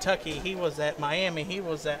at Kentucky, he was at Miami, he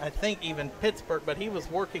was at, I think, even Pittsburgh, but he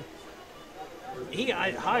was working.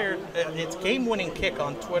 I hired, it's game-winning kick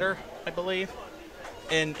on Twitter, I believe,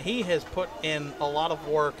 and he has put in a lot of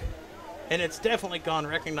work, and it's definitely gone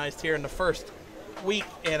recognized here in the first week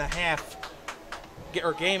and a half,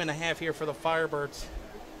 or game and a half here for the Firebirds.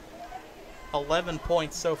 11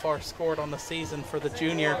 points so far scored on the season for the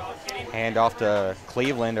junior. Hand off to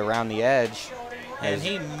Cleveland around the edge. And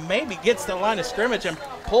he maybe gets the line of scrimmage and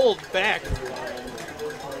pulled back.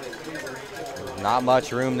 Not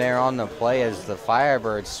much room there on the play as the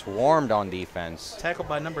Firebirds swarmed on defense. Tackled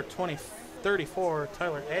by number 34,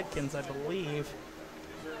 Tyler Adkins, I believe.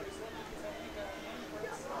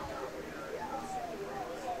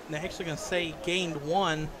 And they're actually going to say he gained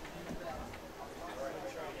 1.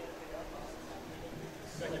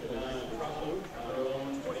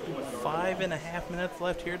 Five and a half minutes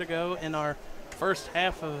left here to go in our first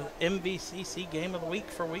half of MVCC Game of the Week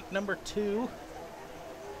for week number 2.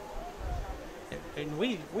 And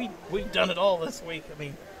we've done it all this week. I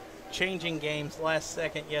mean, changing games last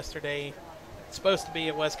second yesterday. It's supposed to be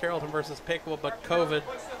at West Carrollton versus Pickle, but COVID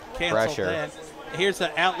canceled that. Here's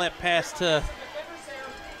the outlet pass to,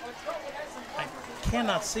 I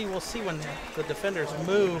cannot see. We'll see when the defenders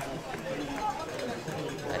move.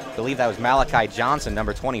 I believe that was Malachi Johnson,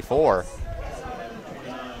 number 24.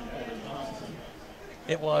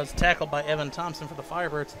 It was tackled by Evan Thompson for the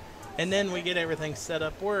Firebirds. And then we get everything set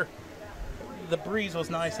up where the breeze was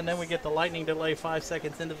nice, and then we get the lightning delay 5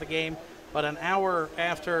 seconds into the game. But an hour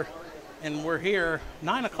after, and we're here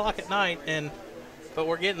 9 o'clock at night, but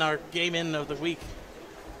we're getting our game in of the week.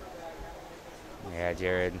 Yeah,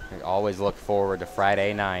 Jared, always look forward to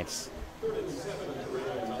Friday nights.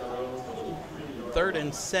 3rd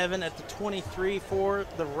and 7 at the 23 for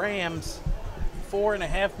the Rams.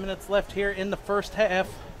 4.5 minutes left here in the first half.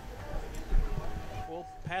 We'll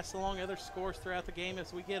pass along other scores throughout the game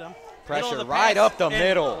as we get them. Pressure right up the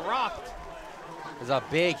middle. Rocked. It was a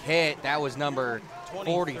big hit. That was number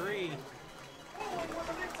 23.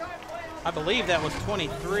 I believe that was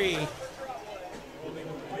 23.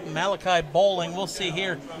 Malachi Bowling, we'll see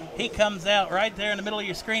here. He comes out right there in the middle of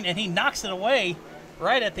your screen, and he knocks it away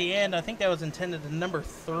right at the end. I think that was intended to number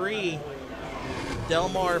 3,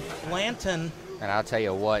 Delmar Blanton. And I'll tell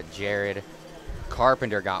you what, Jared,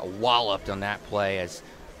 Carpenter got walloped on that play as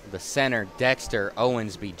the center, Dexter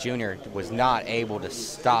Owensby Jr., was not able to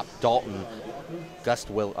stop Dalton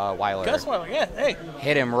Weiler. Gus Weiler, yeah, hey.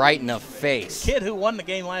 Hit him right in the face. Kid who won the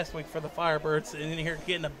game last week for the Firebirds, and here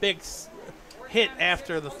getting a big hit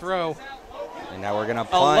after the throw. And now we're going to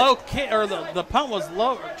punt. A low kick, or the punt was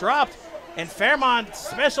low, dropped, and Fairmont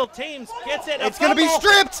Special Teams gets it. It's going to be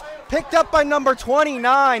stripped. Picked up by number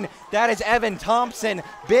 29. That is Evan Thompson.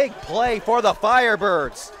 Big play for the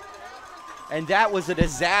Firebirds. And that was a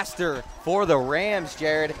disaster for the Rams,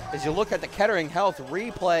 Jared. As you look at the Kettering Health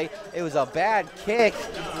replay, it was a bad kick.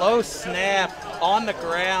 Low snap on the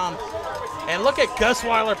ground. And look at Gus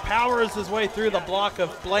Weiler powers his way through the block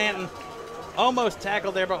of Blanton. Almost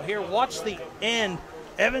tackled there, but here, watch the end.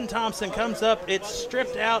 Evan Thompson comes up, it's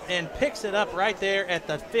stripped out, and picks it up right there at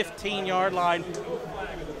the 15-yard line.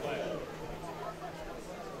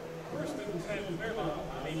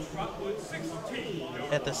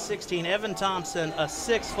 At the 16, Evan Thompson, a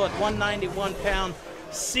 6-foot, 191-pound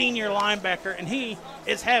senior linebacker, and he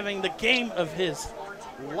is having the game of his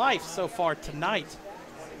life so far tonight.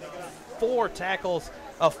 4 tackles,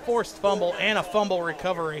 a forced fumble, and a fumble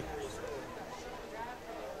recovery.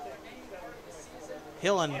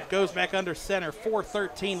 Hillen goes back under center.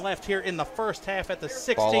 4:13 left here in the first half at the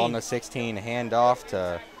 16. Ball on the 16, hand off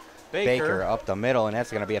to Baker up the middle, and that's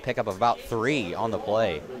going to be a pickup of about 3 on the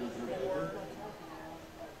play.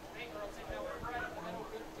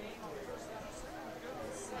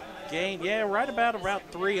 Gain, yeah, right about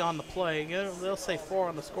 3 on the play. They'll say 4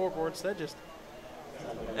 on the scoreboard, so that's just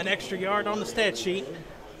an extra yard on the stat sheet.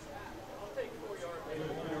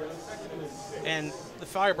 And the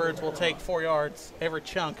Firebirds will take 4 yards every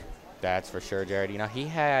chunk. That's for sure, Jared. You know, he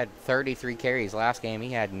had 33 carries last game.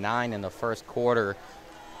 He had 9 in the first quarter.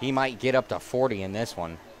 He might get up to 40 in this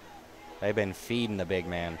one. They've been feeding the big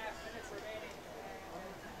man.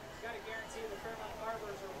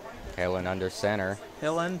 Hillen under center.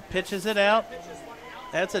 Hillen pitches it out.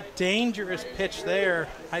 That's a dangerous pitch there.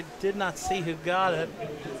 I did not see who got it.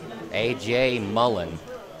 A.J. Mullen.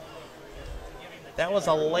 That was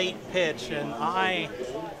a late pitch, and I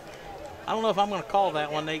don't know if I'm going to call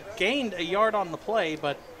that one. They gained a yard on the play,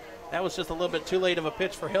 but that was just a little bit too late of a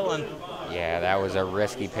pitch for Hillen. Yeah, that was a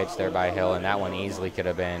risky pitch there by Hillen. That one easily could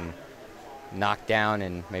have been knocked down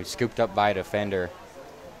and maybe scooped up by a defender.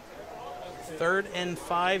 3rd and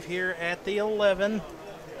 5 here at the 11.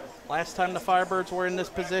 Last time the Firebirds were in this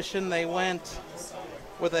position, they went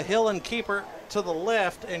with a Hillen keeper to the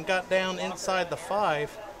left and got down inside the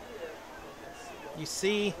 5. You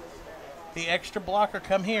see the extra blocker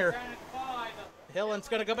come here. Hillen's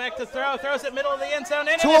going to go back to throw, throws it middle of the end zone.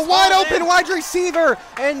 To a wide open wide receiver,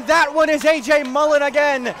 and that one is A.J. Mullen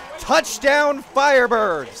again. Touchdown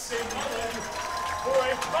Firebirds.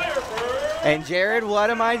 And Jared, what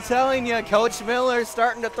am I telling you? Coach Miller's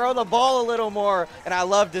starting to throw the ball a little more, and I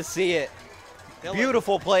love to see it.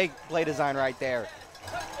 Beautiful play design right there.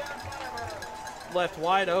 Left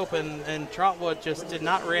wide open, and Trotwood just did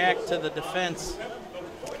not react to the defense.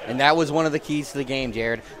 And that was one of the keys to the game,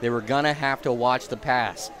 Jared. They were going to have to watch the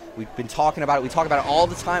pass. We've been talking about it. We talk about it all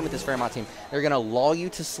the time with this Fairmont team. They're going to lull you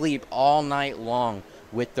to sleep all night long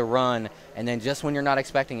with the run, and then just when you're not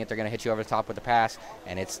expecting it, they're going to hit you over the top with the pass,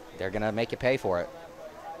 and they're going to make you pay for it.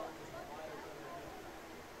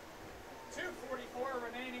 2:44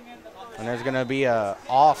 remaining in the first. And there's going to be a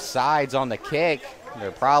offsides on the kick.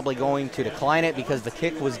 They're probably going to decline it because the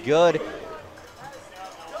kick was good.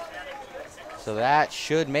 So that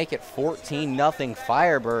should make it 14-0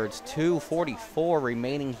 Firebirds. 2:44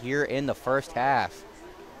 remaining here in the first half.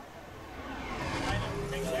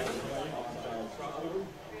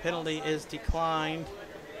 Penalty is declined.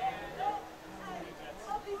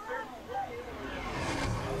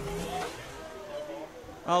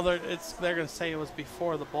 Oh, they're going to say it was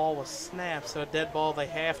before the ball was snapped, so a dead ball, they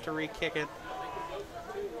have to re-kick it.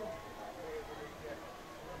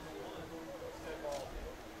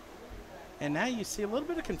 And now you see a little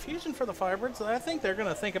bit of confusion for the Firebirds. I think they're going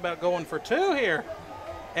to think about going for two here.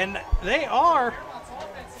 And they are.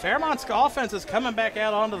 Fairmont's offense is coming back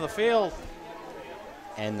out onto the field.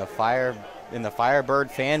 And the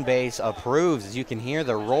Firebird fan base approves, as you can hear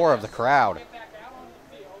the roar of the crowd.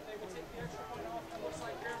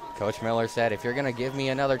 Coach Miller said, if you're going to give me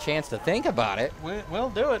another chance to think about it. We'll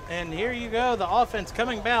do it. And here you go, the offense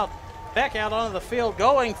coming back out onto the field,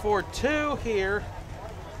 going for two here.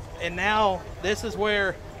 And now this is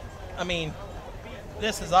where, I mean,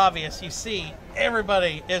 this is obvious. You see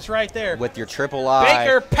everybody is right there. With your triple I.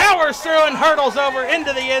 Baker powers through and hurdles over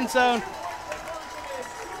into the end zone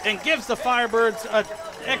and gives the Firebirds an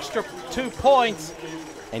extra 2 points.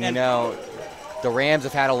 And you know, the Rams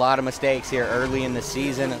have had a lot of mistakes here early in the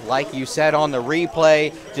season. Like you said on the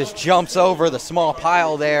replay, just jumps over the small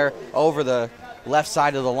pile there, over the left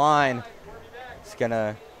side of the line. It's going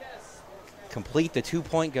to complete the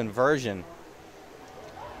 2-point conversion.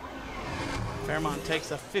 Fairmont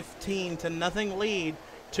takes a 15-0 lead.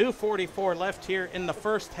 2:44 left here in the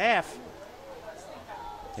first half.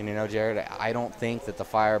 And you know, Jared, I don't think that the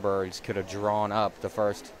Firebirds could have drawn up the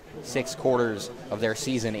first 6 quarters of their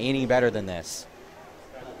season any better than this.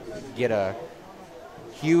 Get a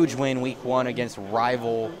huge win week 1 against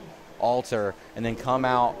rival Alter, and then come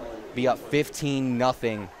out, be up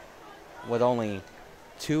 15-0 with only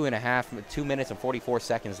 2 minutes and 44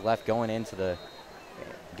 seconds left getting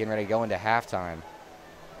ready to go into halftime.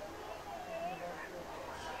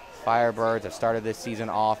 Firebirds have started this season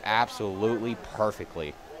off absolutely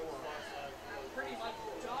perfectly.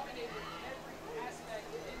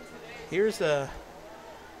 Here's a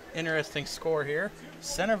interesting score here.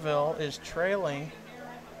 Centerville is trailing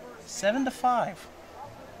 7-5.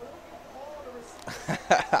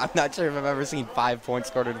 I'm not sure if I've ever seen 5 points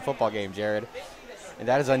scored in a football game, Jared. And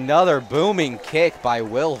that is another booming kick by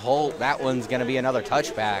Will Holt. That one's going to be another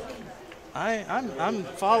touchback. I'm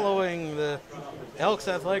following the Elks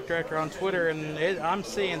athletic director on Twitter, and I'm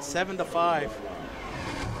seeing 7-5. As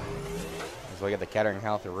we look at the Kettering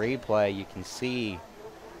Health replay, you can see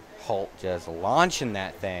Holt just launching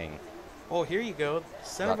that thing. Oh, here you go.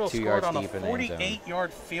 Centerville scored on a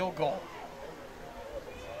 48-yard field goal.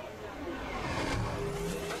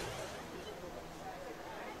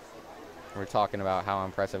 We're talking about how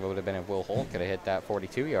impressive it would have been if Will Holt could have hit that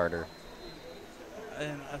 42-yarder.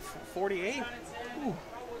 And a 48? Ooh,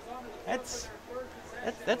 that's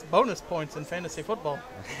bonus points in fantasy football.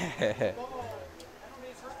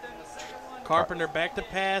 Carpenter back to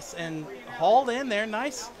pass and hauled in there.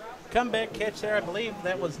 Nice comeback catch there. I believe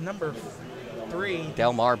that was number 3.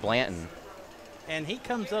 Delmar Blanton. And he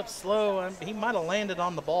comes up slow. He might have landed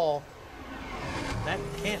on the ball. That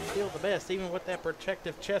can't feel the best, even with that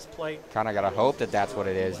protective chest plate. Kind of got to hope that that's what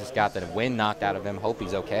it is. Just got the wind knocked out of him. Hope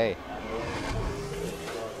he's okay.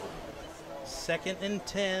 2nd and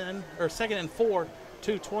 10, or 2nd and 4,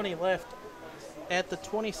 2:20 left at the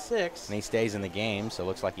 26. And he stays in the game, so it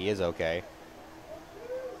looks like he is okay.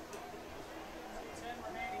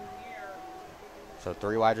 So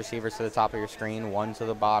 3 wide receivers to the top of your screen, 1 to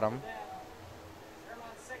the bottom.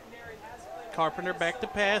 Carpenter back to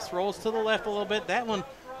pass, rolls to the left a little bit. That one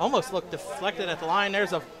almost looked deflected at the line.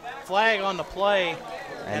 There's a flag on the play.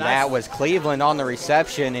 And that was Cleveland on the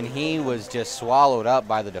reception, and he was just swallowed up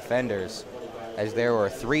by the defenders. as there were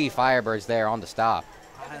 3 Firebirds there on the stop.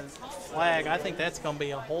 Flag, I think that's going to be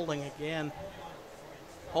a holding again.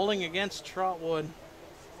 Holding against Trotwood.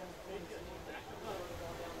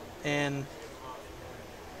 And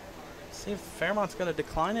see if Fairmont's going to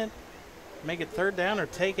decline it, make it 3rd down, or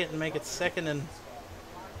take it and make it 2nd. And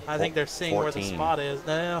I think they're seeing 14. where the spot is.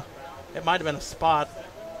 No, it might have been a spot.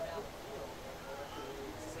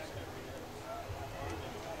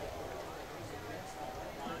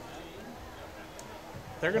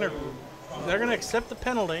 They're gonna accept the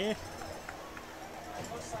penalty.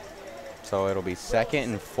 So it'll be 2nd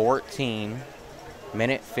and 14,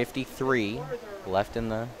 minute 53 left in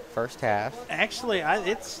the first half. Actually,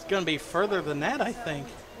 it's going to be further than that, I think.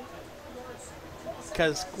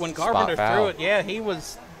 Because when Carpenter threw it, yeah, he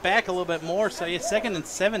was back a little bit more. So it's 2nd and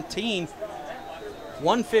 17,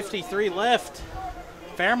 1:53 left.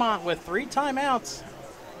 Fairmont with 3 timeouts.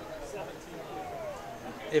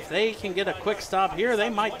 If they can get a quick stop here, they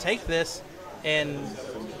might take this. And,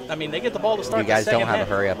 I mean, they get the ball to start You guys the second don't have half.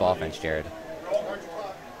 a hurry-up offense, Jared.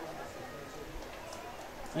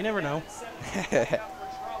 You never know.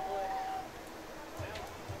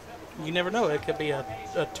 You never know. It could be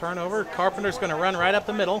a turnover. Carpenter's going to run right up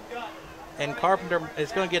the middle, and Carpenter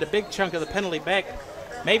is going to get a big chunk of the penalty back,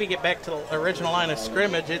 maybe get back to the original line of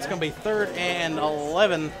scrimmage. It's going to be 3rd and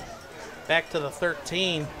 11, back to the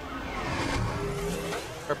 13,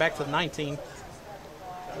 or back to the 19.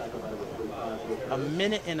 A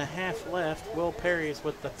minute and a half left. Will Perry's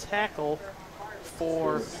with the tackle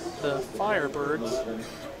for the Firebirds.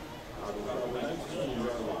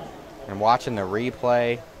 And watching the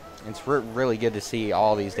replay, it's really good to see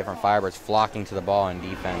all these different Firebirds flocking to the ball in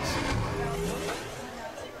defense.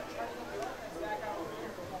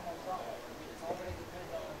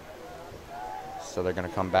 So they're going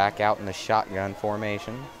to come back out in the shotgun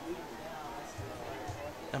formation.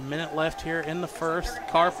 A minute left here in the first.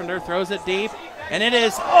 Carpenter throws it deep, and it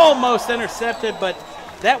is almost intercepted, but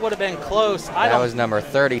that would have been close. That was number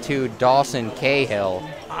 32, Dawson Cahill.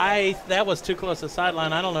 That was too close to the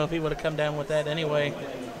sideline. I don't know if he would have come down with that anyway.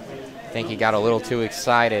 I think he got a little too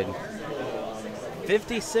excited.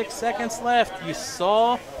 56 seconds left. You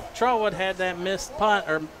saw Trotwood had that missed punt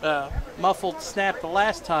or muffled snap the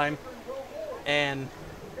last time, and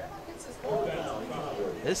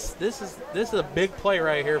this is a big play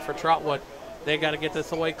right here for Trotwood. They got to get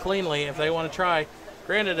this away cleanly if they want to try.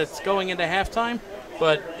 Granted, it's going into halftime,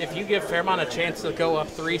 but if you give Fairmont a chance to go up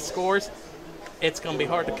 3 scores, it's going to be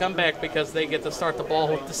hard to come back because they get to start the ball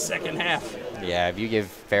with the second half. Yeah, if you give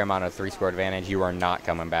Fairmont a 3-score advantage, you are not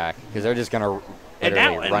coming back because they're just going to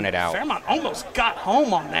literally run it out. Fairmont almost got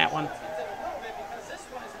home on that one.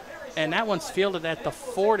 And that one's fielded at the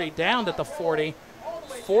 40, down at the 40.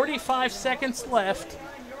 45 seconds left.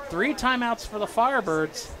 3 timeouts for the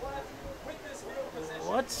Firebirds.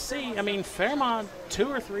 Let's see. I mean, Fairmont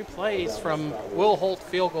 2 or 3 plays from Will Holt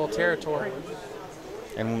field goal territory.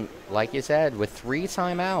 And like you said, with 3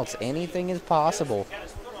 timeouts, anything is possible.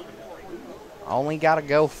 Only got to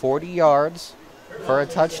go 40 yards for a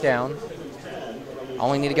touchdown.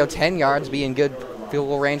 Only need to go 10 yards, be in good field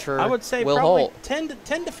goal range for Will Holt. I would say probably 10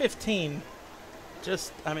 to 15.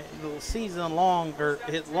 Just, I mean, the season long, or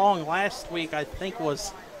his long last week, I think,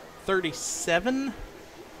 was 37.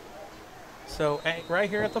 So right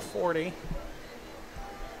here at the 40.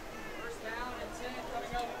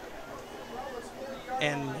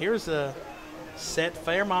 And here's a set.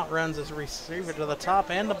 Fairmont runs as a receiver to the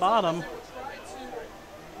top and the bottom.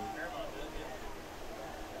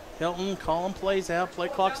 Hilton calling plays out. Play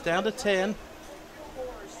clock's down to 10.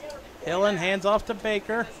 Hillen hands off to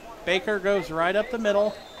Baker. Baker goes right up the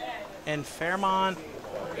middle. And Fairmont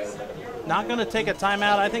not going to take a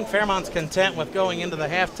timeout. I think Fairmont's content with going into the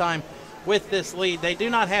halftime with this lead. They do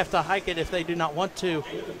not have to hike it if they do not want to.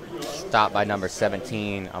 Stopped by number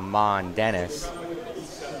 17, Amon Dennis.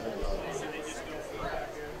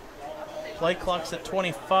 Play clock's at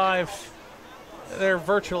 25. They're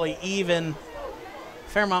virtually even.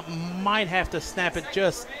 Fairmont might have to snap it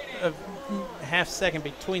just a half second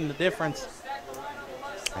between the difference.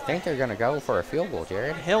 I think they're going to go for a field goal,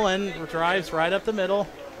 Jared. Hillen drives right up the middle,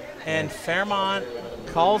 and Fairmont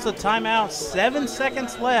calls a timeout. 7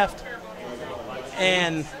 seconds left,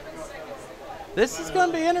 and this is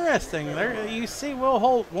going to be interesting. There, you see Will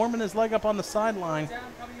Holt warming his leg up on the sideline.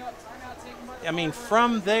 I mean,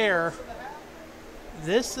 from there,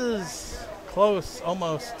 this is close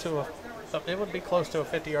almost to a – it would be close to a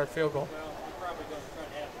 50-yard field goal.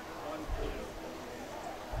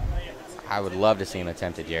 I would love to see him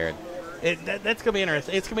attempt it, Jared. That's going to be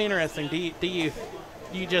interesting. It's going to be interesting. Do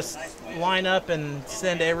you just line up and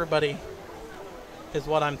send everybody is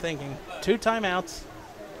what I'm thinking. 2 timeouts.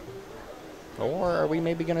 Or are we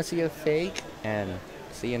maybe going to see a fake and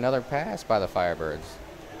see another pass by the Firebirds?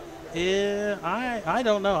 Yeah, I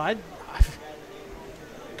don't know.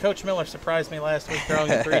 Coach Miller surprised me last week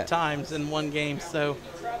throwing it 3 times in one game, so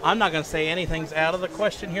I'm not going to say anything's out of the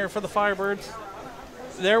question here for the Firebirds.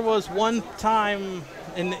 There was one time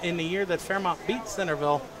in the year that Fairmont beat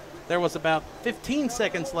Centerville, there was about 15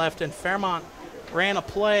 seconds left, and Fairmont ran a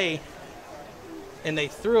play, and they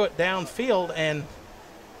threw it downfield, and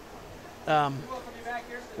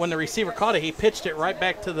when the receiver caught it, he pitched it right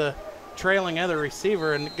back to the trailing other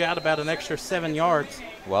receiver and got about an extra 7 yards.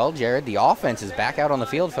 Well, Jared, the offense is back out on the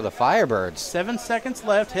field for the Firebirds. 7 seconds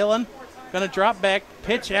left. Hillen going to drop back,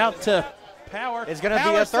 pitch out to Power. It's going to be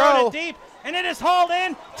a Power's throw. thrown it deep, and it is hauled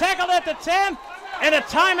in, tackled at the 10, and a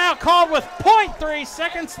timeout called with 0.3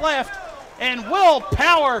 seconds left. And Will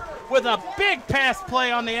Power with a big pass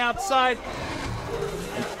play on the outside.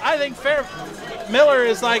 I think Miller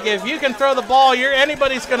is like, if you can throw the ball,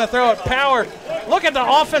 anybody's going to throw it. Power. Look at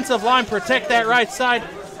the offensive line protect that right side.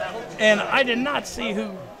 And I did not see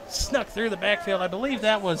who snuck through the backfield. I believe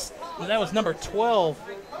that was number 12,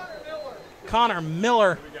 Connor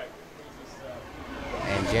Miller.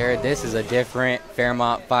 And, Jared, this is a different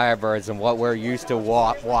Fairmont Firebirds than what we're used to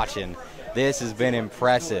watching. This has been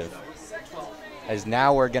impressive. As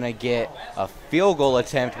now we're going to get a field goal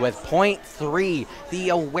attempt with 0.3, the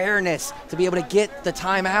awareness to be able to get the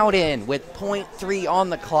timeout in with 0.3 on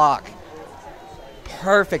the clock.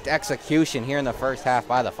 Perfect execution here in the first half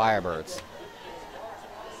by the Firebirds.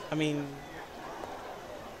 I mean,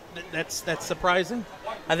 that's surprising.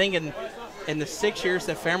 I think in the 6 years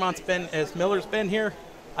that Fairmont's been, as Miller's been here,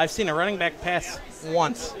 I've seen a running back pass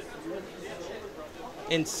once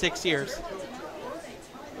in 6 years.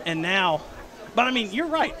 And now, but I mean, you're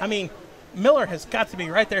right. I mean, Miller has got to be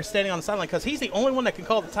right there standing on the sideline because he's the only one that can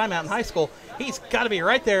call the timeout in high school. He's got to be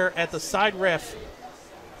right there at the side ref.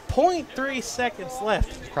 0.3 seconds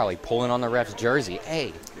left. He's probably pulling on the ref's jersey.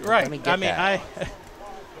 Hey, right. Let me get that.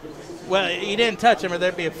 Well, he didn't touch him or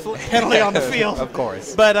there'd be a penalty on the field. Of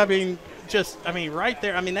course. But, I mean, right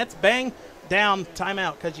there. I mean, that's bang down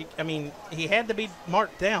timeout because, he had to be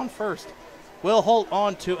marked down first. Will Holt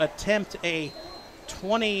on to attempt a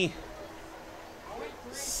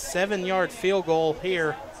 27-yard field goal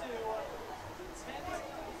here.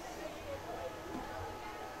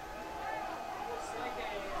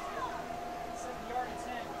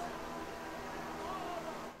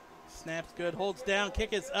 Snap's good, holds down,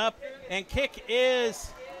 kick is up, and kick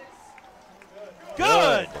is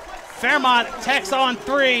good. Fairmont tacks on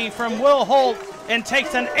 3 from Will Holt and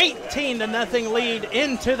takes an 18-0 lead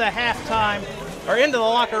into the halftime, or into the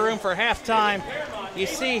locker room for halftime. You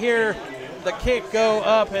see here the kick go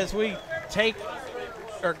up as we take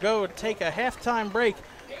a halftime break.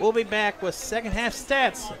 We'll be back with second half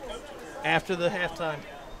stats after the halftime.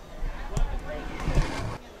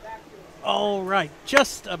 All right,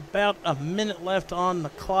 just about a minute left on the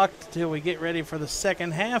clock till we get ready for the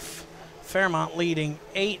second half. Fairmont leading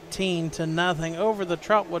 18-0 over the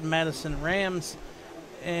Trotwood Madison Rams.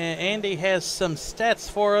 And Andy has some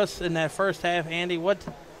stats for us in that first half. Andy, what?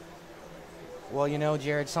 Well,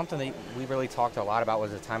 Jared, something that we really talked a lot about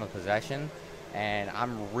was the time of possession. And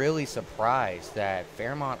I'm really surprised that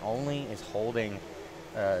Fairmont only is holding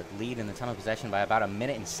lead in the time of possession by about 1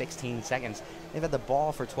 minute and 16 seconds. They've had the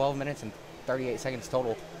ball for 12 minutes and 38 seconds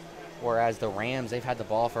total, whereas the Rams, they've had the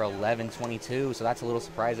ball for 11:22, so that's a little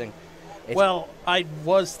surprising. Well, I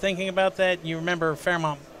was thinking about that. You remember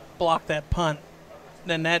Fairmont blocked that punt.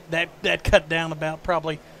 Then that cut down about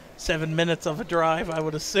probably 7 minutes of a drive, I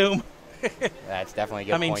would assume. That's definitely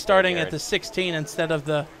a good point. Starting there, at the 16 instead of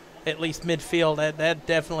the at least midfield, that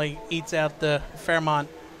definitely eats out the Fairmont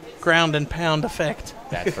ground and pound effect.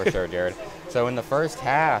 That's for sure, Jared. So in the first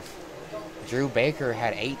half, Drew Baker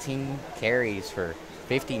had 18 carries for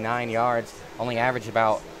 59 yards, only averaged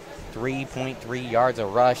about 3.3 yards a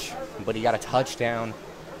rush, but he got a touchdown.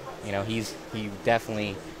 He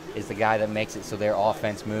definitely is the guy that makes it so their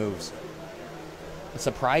offense moves.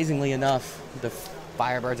 Surprisingly enough, the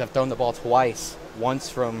Firebirds have thrown the ball twice, once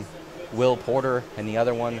from Will Porter and the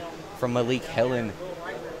other one from Malik Hillen.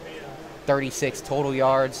 36 total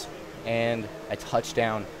yards and a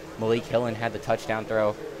touchdown. Malik Hillen had the touchdown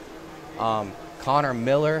throw. Connor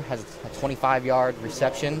Miller has a 25-yard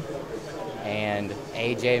reception, and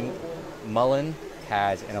A.J. Mullen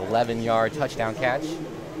has an 11-yard touchdown catch.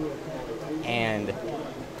 And,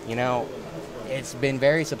 it's been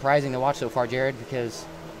very surprising to watch so far, Jared, because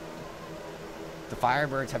the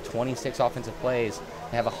Firebirds have 26 offensive plays.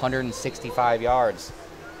 They have 165 yards.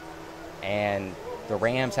 And The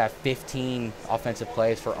Rams have 15 offensive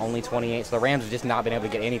plays for only 28, so the Rams have just not been able to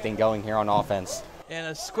get anything going here on offense. And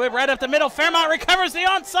a squib right up the middle. Fairmont recovers the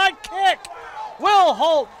onside kick. Will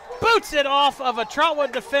Holt boots it off of a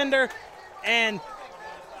Trotwood defender and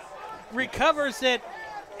recovers it.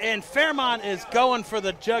 And Fairmont is going for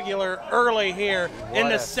the jugular early here in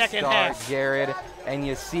the second half. Jared, and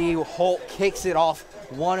you see Holt kicks it off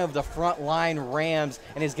one of the front line Rams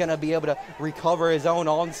and is going to be able to recover his own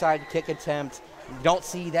onside kick attempt. Don't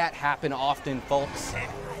see that happen often, folks.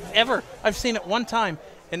 Ever. I've seen it one time,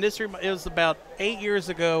 and it was about 8 years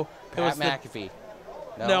ago. Pat McAfee.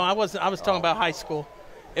 No, I wasn't. I was talking about high school.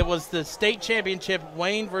 It was the state championship,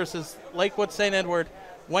 Wayne versus Lakewood St. Edward.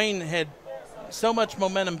 Wayne had so much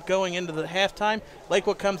momentum going into the halftime.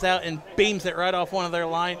 Lakewood comes out and beams it right off one of their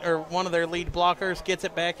lead blockers, gets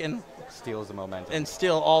it back and steals the momentum. And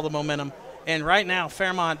steal all the momentum. And right now,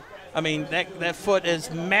 Fairmont, I mean, that foot is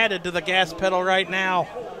matted to the gas pedal right now.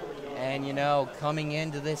 And, you know, coming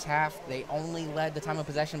into this half, they only led the time of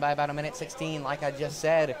possession by about 1:16, like I just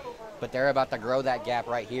said. But they're about to grow that gap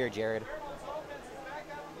right here, Jared.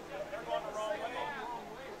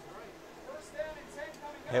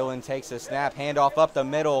 Hillen takes a snap, handoff up the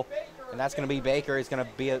middle, and that's going to be Baker. It's going to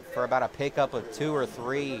be for about a pickup of 2 or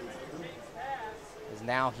 3. As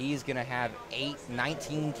now he's going to have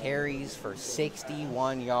 19 carries for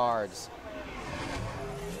 61 yards.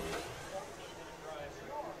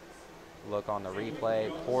 Look on the replay.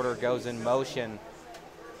 Porter goes in motion,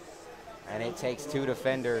 and it takes 2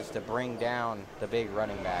 defenders to bring down the big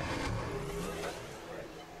running back.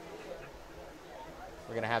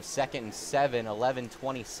 We're going to have 2nd and 7,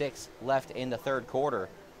 11:26 left in the third quarter.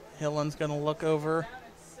 Hillen's going to look over,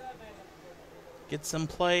 get some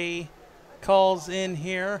play calls in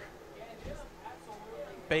here.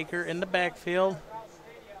 Baker in the backfield.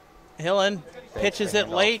 Hillen pitches it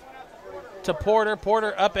late to Porter.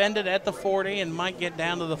 Porter upended at the 40 and might get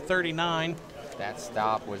down to the 39. That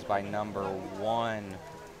stop was by number 1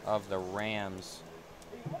 of the Rams,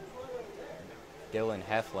 Dylan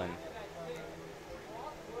Heflin.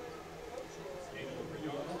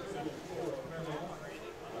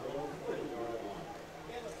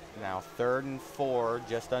 Now 3rd and 4,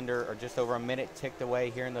 just over a minute ticked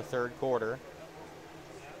away here in the third quarter.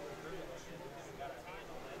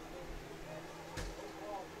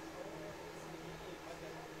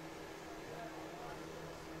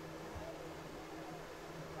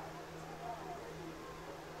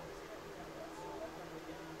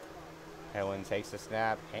 Hillen takes the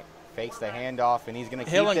snap, fakes the handoff, and he's going to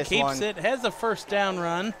keep Hillen this keeps one. it, has a first down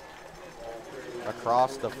run.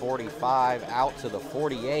 Across the 45, out to the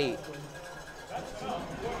 48.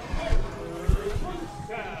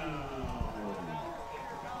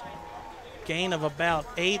 Gain of about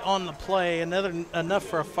 8 on the play, enough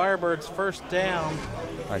for a Firebirds first down.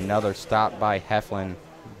 Another stop by Heflin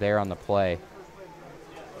there on the play.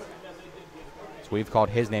 So we've called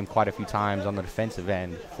his name quite a few times on the defensive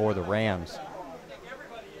end for the Rams.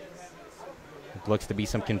 It looks to be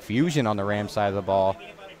some confusion on the Rams side of the ball.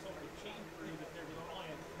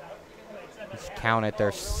 Count it,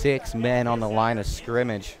 there's 6 men on the line of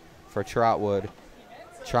scrimmage for Trotwood,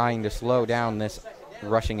 trying to slow down this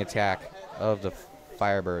rushing attack of the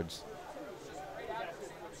Firebirds.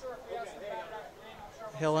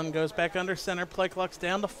 Hillen goes back under center. Play clock's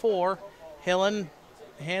down to 4. Hillen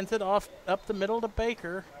hands it off up the middle to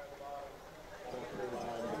Baker.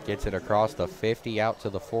 Gets it across the 50 out to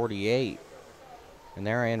the 48. And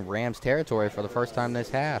they're in Rams territory for the first time this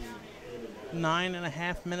half.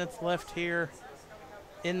 9.5 minutes left here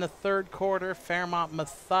in the third quarter. Fairmont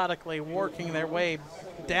methodically working their way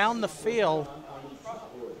down the field.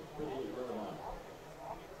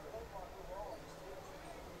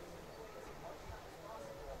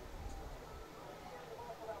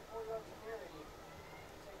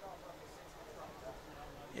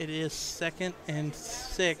 It is 2nd and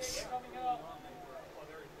 6.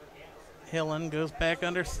 Hillen goes back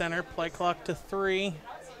under center. Play clock to 3.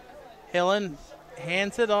 Hillen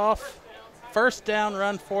hands it off. First down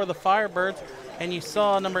run for the Firebirds. And you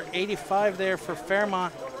saw number 85 there for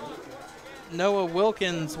Fairmont, Noah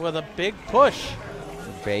Wilkins, with a big push.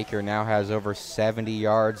 Baker now has over 70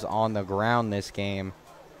 yards on the ground this game,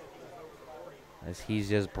 as he's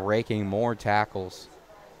just breaking more tackles.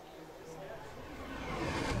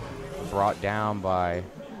 Brought down by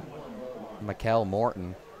Mikkel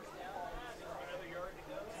Morton.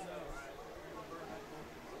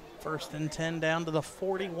 1st and 10 down to the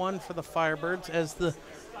 41 for the Firebirds as the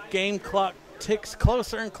game clock ticks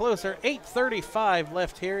closer and closer. 8:35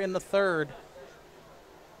 left here in the third.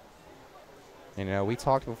 You know, we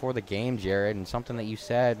talked before the game, Jared, and something that you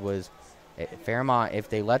said was Fairmont, if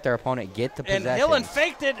they let their opponent get the possession. And Hillen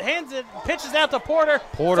faked it, hands it, pitches out to Porter.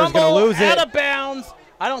 Porter's going to lose it. Out of bounds.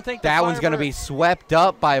 I don't think that one's going to be swept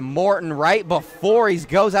up by Morton right before he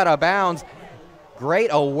goes out of bounds. Great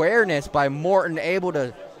awareness by Morton, able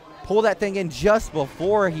to pull that thing in just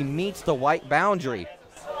before he meets the white boundary.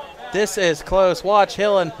 This is close. Watch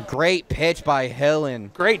Hillen. Great pitch by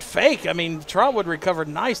Hillen. Great fake. I mean, Trotwood recovered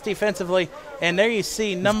nice defensively. And there you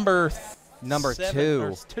see number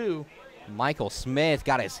two. Michael Smith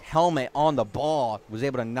got his helmet on the ball, was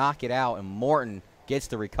able to knock it out, and Morton gets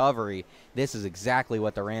the recovery. This is exactly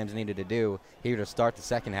what the Rams needed to do here to start the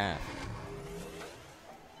second half.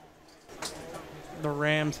 The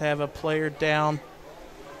Rams have a player down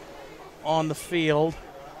on the field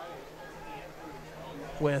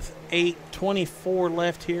with 8:24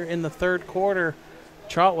 left here in the third quarter.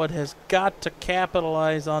 Trotwood has got to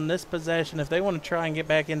capitalize on this possession if they want to try and get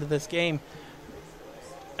back into this game.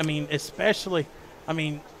 I mean, especially,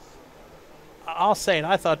 I'll say it,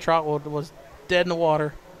 I thought Trotwood was dead in the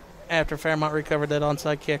water after Fairmont recovered that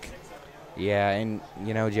onside kick. Yeah, and,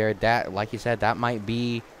 Jared, that, like you said, that might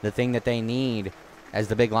be the thing that they need as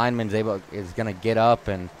the big lineman is going to get up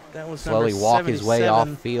and slowly walk his way off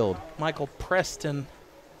field. Michael Preston,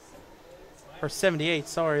 or 78,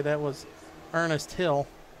 sorry, that was Ernest Hill.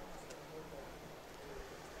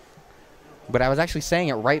 But I was actually saying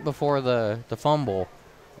it right before the fumble.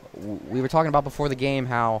 We were talking about before the game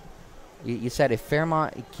how you said if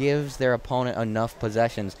Fairmont gives their opponent enough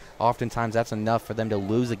possessions, oftentimes that's enough for them to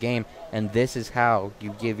lose a game, and this is how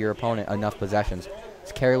you give your opponent enough possessions.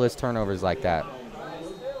 It's careless turnovers like that.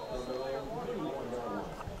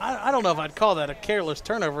 I don't know if I'd call that a careless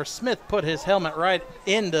turnover. Smith put his helmet right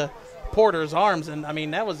into Porter's arms, and,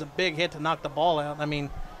 that was a big hit to knock the ball out.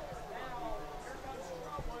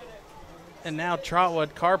 And now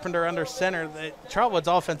Trotwood, Carpenter under center. Trotwood's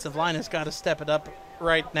offensive line has got to step it up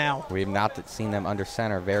right now. We have not seen them under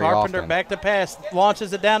center very often. Carpenter back to pass,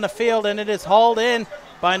 launches it down the field, and it is hauled in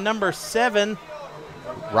by number 7.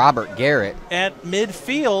 Robert Garrett. At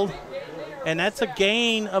midfield, and that's a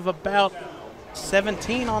gain of about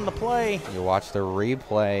 17 on the play. You watch the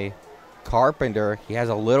replay. Carpenter, he has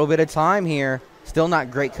a little bit of time here. Still not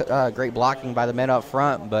great blocking by the men up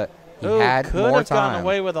front, but he had more time. Could have gone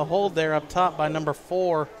away with a hold there up top by number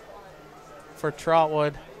 4 for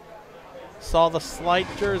Trotwood. Saw the slight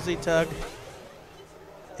jersey tug,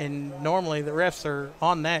 and normally the refs are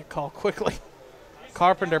on that call quickly.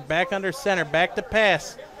 Carpenter back under center, back to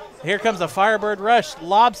pass. Here comes a Firebird rush,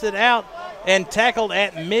 lobs it out, and tackled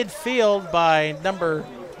at midfield by number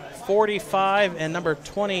 45 and number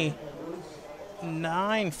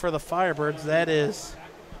 29 for the Firebirds. That is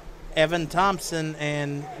Evan Thompson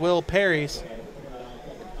and Will Perry's.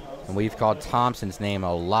 And we've called Thompson's name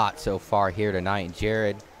a lot so far here tonight.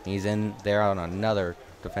 Jared, he's in there on another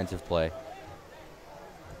defensive play.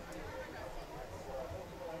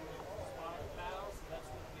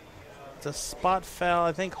 It's a spot foul,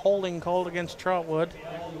 I think, holding called against Trotwood.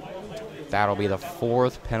 That'll be the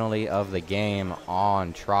 4th penalty of the game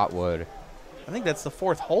on Trotwood. I think that's the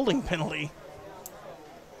 4th holding penalty,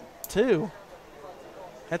 too.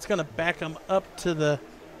 That's going to back them up to the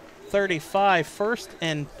 35, 1st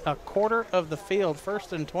and a quarter of the field,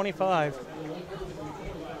 1st and 25.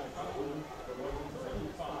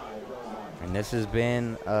 And this has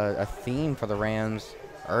been a theme for the Rams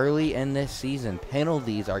early in this season.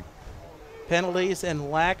 Penalties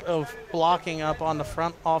and lack of blocking up on the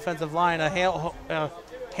front offensive line. A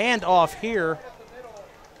handoff here,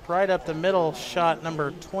 right up the middle, shot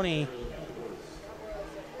number 20.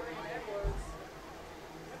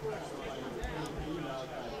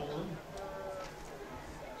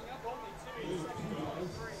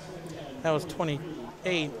 That was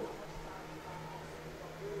 28.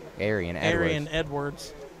 Arian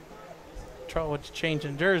Edwards. Trotwood's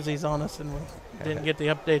changing jerseys on us, and we didn't get the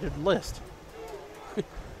updated list.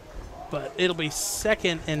 But it'll be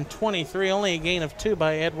 2nd and 23, only a gain of 2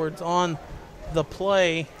 by Edwards on the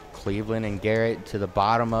play. Cleveland and Garrett to the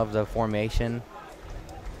bottom of the formation.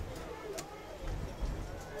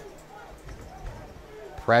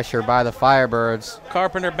 Pressure by the Firebirds.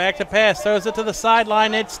 Carpenter back to pass, throws it to the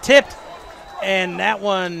sideline. It's tipped, and that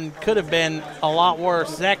one could have been a lot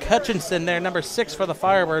worse. Zach Hutchinson there, number 6 for the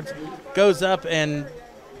Firebirds, goes up and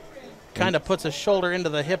kind of puts a shoulder into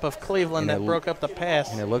the hip of Cleveland that broke up the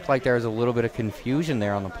pass. And it looked like there was a little bit of confusion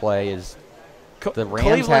there on the play as the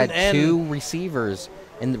Rams had 2 receivers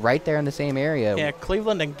right there in the same area. Yeah,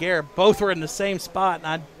 Cleveland and Garrett both were in the same spot, and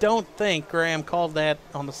I don't think Graham called that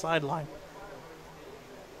on the sideline.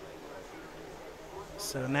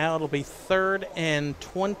 So now it'll be 3rd and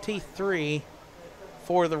 23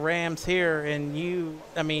 for the Rams here, and you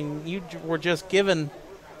were just given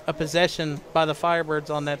a possession by the Firebirds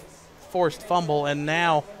on that forced fumble, and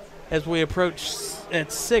now as we approach at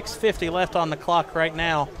 6:50 left on the clock right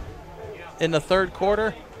now in the third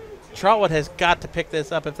quarter, Trotwood has got to pick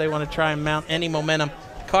this up if they want to try and mount any momentum.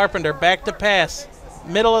 Carpenter back to pass.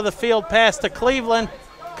 Middle of the field pass to Cleveland.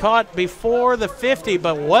 Caught before the 50,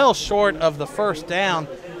 but well short of the first down.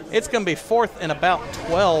 It's going to be 4th and about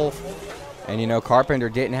 12. And, you know, Carpenter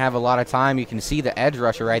didn't have a lot of time. You can see the edge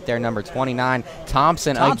rusher right there, number 29,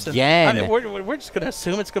 Thompson. Again. I mean, we're just going to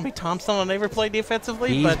assume it's going to be Thompson on every play defensively.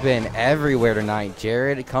 He's been everywhere tonight,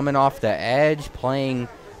 Jared. Coming off the edge, playing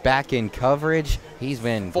back in coverage. He's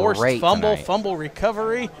been forced great fumble, tonight. fumble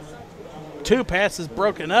recovery. 2 passes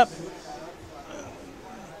broken up.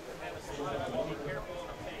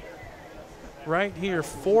 Right here,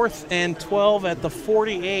 4th and 12 at the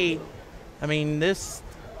 48. I mean, this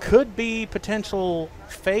could be potential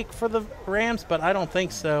fake for the Rams, but I don't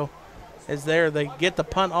think so. As they get the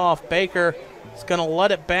punt off. Baker is going to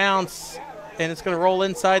let it bounce, and it's going to roll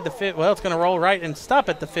inside the fit. Well, it's going to roll right and stop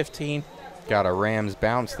at the 15. Got a Rams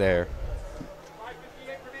bounce there.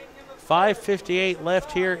 5:58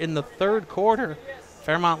 left here in the third quarter.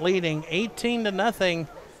 Fairmont leading 18-0.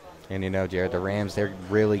 And, you know, Jared, the Rams, they're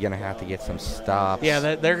really going to have to get some stops.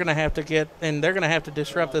 Yeah, they're going to have to they're going to have to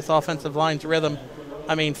disrupt this offensive line's rhythm.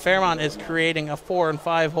 I mean, Fairmont is creating a 4- and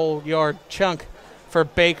 5-hole yard chunk for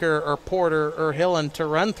Baker or Porter or Hillen to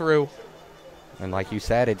run through. And like you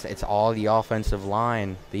said, it's all the offensive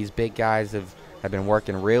line. These big guys have been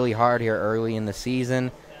working really hard here early in the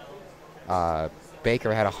season.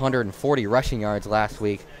 Baker had 140 rushing yards last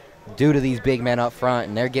week due to these big men up front,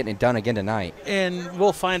 and they're getting it done again tonight. And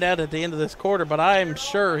we'll find out at the end of this quarter, but I'm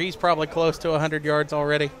sure he's probably close to 100 yards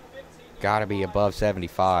already. Got to be above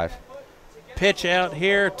 75. Pitch out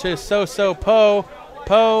here to So-So Poe.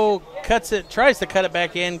 Poe cuts it, tries to cut it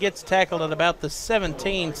back in, gets tackled at about the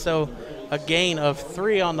 17, so a gain of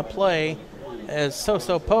 3 on the play as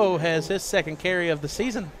So-So Poe has his second carry of the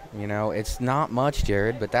season. You know, it's not much,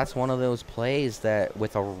 Jared, but that's one of those plays that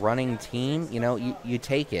with a running team, you know, you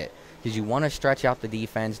take it because you want to stretch out the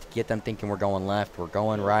defense to get them thinking we're going left, we're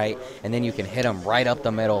going right, and then you can hit them right up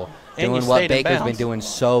the middle, doing what Baker's been doing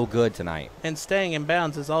so good tonight. And staying in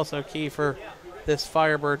bounds is also key for this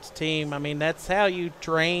Firebirds team. I mean, that's how you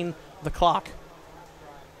drain the clock.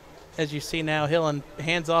 As you see now, Hillen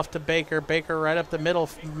hands off to Baker. Baker right up the middle,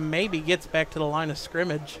 maybe gets back to the line of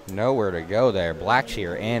scrimmage. Nowhere to go there.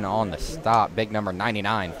 Blackshear in on the stop. Big number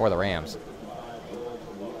 99 for the Rams.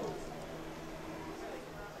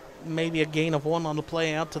 Maybe a gain of 1 on the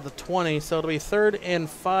play out to the 20. So it'll be 3rd and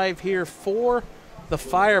 5 here for the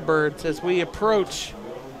Firebirds as we approach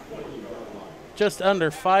just under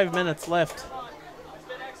 5 minutes left.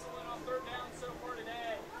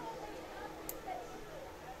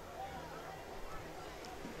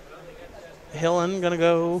 Hillen going to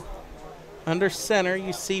go under center.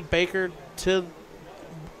 You see Baker to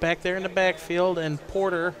back there in the backfield, and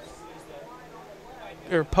Poe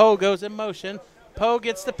goes in motion. Poe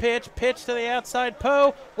gets the pitch to the outside.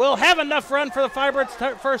 Poe will have enough run for the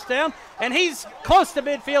Firebirds first down, and he's close to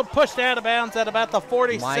midfield, pushed out of bounds at about the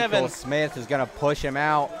 47. Michael Smith is going to push him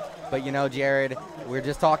out. But, you know, Jared, we're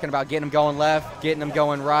just talking about getting them going left, getting them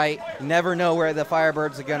going right. Never know where the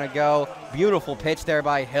Firebirds are going to go. Beautiful pitch there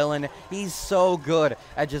by Hillen. He's so good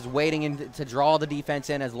at just waiting to draw the defense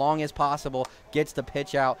in as long as possible, gets the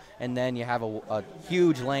pitch out, and then you have a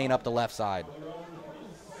huge lane up the left side.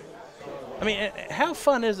 I mean, how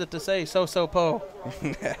fun is it to say So-So Poe?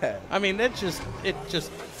 I mean, it just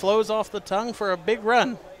flows off the tongue for a big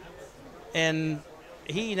run. And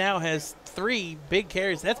he now has 3 big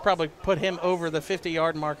carries. That's probably put him over the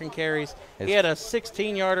 50-yard mark in carries. He had a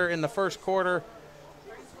 16-yarder in the first quarter,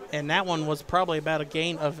 and that one was probably about a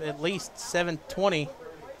gain of at least 720.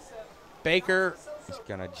 Baker is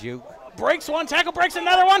going to juke. Breaks one tackle, breaks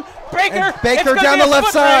another one. Baker down the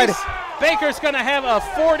left side. Baker's going to have a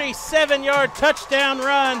 47-yard touchdown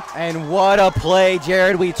run. And what a play,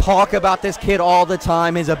 Jared. We talk about this kid all the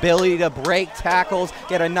time, his ability to break tackles,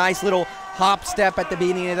 get a nice little hop step at the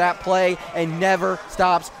beginning of that play, and never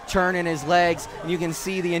stops churning his legs. You can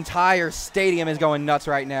see the entire stadium is going nuts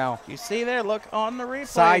right now. You see there, look on the replay.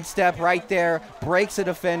 Side step right there, breaks a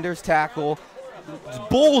defender's tackle,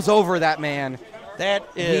 bowls over that man.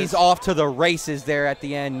 He's off to the races there at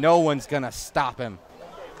the end. No one's going to stop him.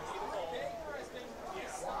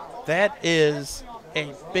 That is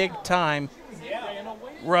a big-time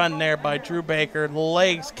run there by Drew Baker. The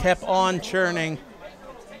legs kept on churning.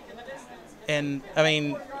 And, I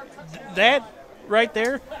mean, that right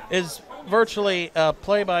there is virtually a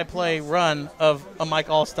play-by-play run of a Mike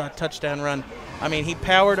Allstott touchdown run. I mean, he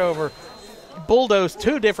powered over, bulldozed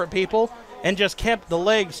 2 different people, and just kept the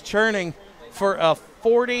legs churning for a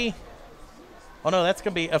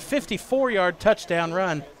 54-yard touchdown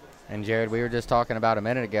run. And Jared, we were just talking about a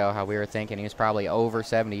minute ago how we were thinking he was probably over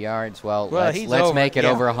 70 yards. Well, he's let's over, make it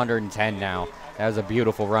yeah. over 110 now. That was a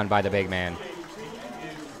beautiful run by the big man.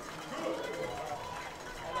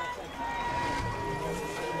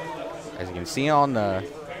 As you can see on the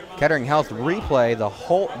Kettering Health replay,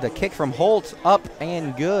 the kick from Holt up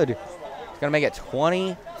and good. It's going to make it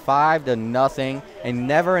 25-0, and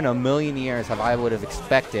never in a million years have I would have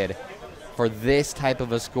expected for this type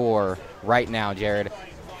of a score right now, Jared.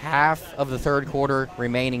 Half of the third quarter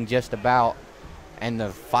remaining just about, and the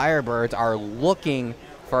Firebirds are looking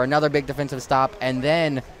for another big defensive stop, and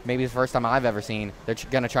then maybe the first time I've ever seen, they're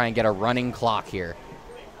going to try and get a running clock here.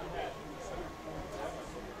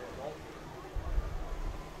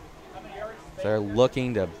 They're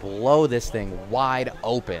looking to blow this thing wide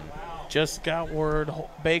open. Just got word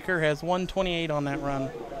Baker has 128 on that run.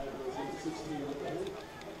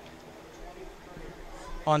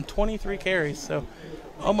 On 23 carries, so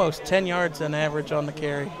almost 10 yards on average on the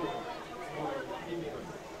carry.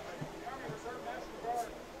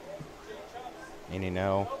 And you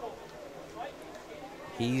know,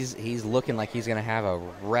 he's looking like he's going to have a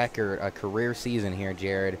career season here,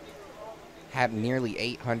 Jared. Had nearly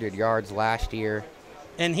 800 yards last year.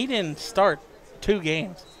 And he didn't start 2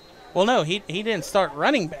 games. Well, no, he didn't start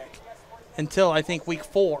running back until I think week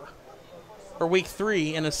 4 or week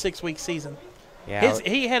 3 in a 6-week season. Yeah,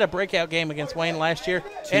 He had a breakout game against Wayne last year.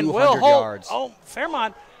 200 and Will Holt, yards. Oh,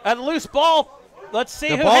 Fairmont, a loose ball. Let's see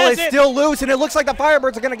the who ball has is it. still loose, and it looks like the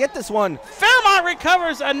Firebirds are going to get this one. Fairmont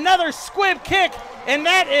recovers another squib kick, and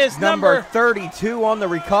that is Number 32 on the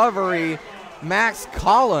recovery, Max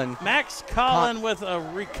Collin. Max Collin with a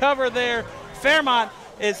recover there. Fairmont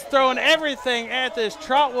is throwing everything at this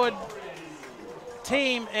Trotwood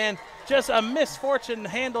team, and just a misfortune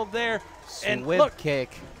handled there. And Swift look,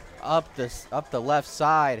 kick up the left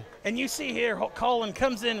side. and you see here, Collin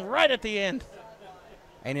comes in right at the end.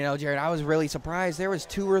 And you know, Jared, I was really surprised. There was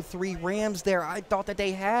 2 or 3 Rams there. I thought that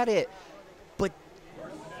they had it. But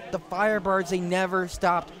the Firebirds, they never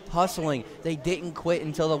stopped hustling. They didn't quit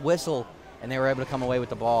until the whistle, and they were able to come away with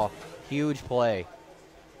the ball. Huge play.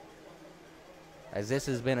 As this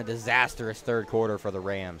has been a disastrous third quarter for the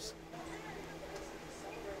Rams.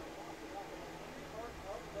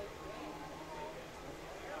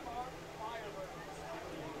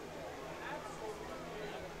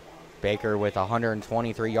 Baker with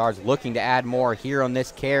 123 yards, looking to add more here on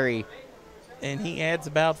this carry. And he adds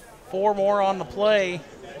about 4 more on the play.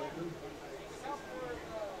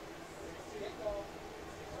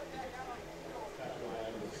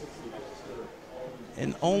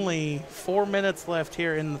 And only 4 minutes left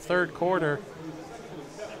here in the third quarter.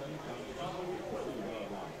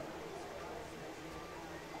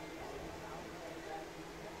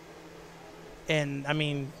 And, I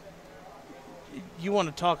mean, you want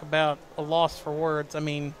to talk about a loss for words. I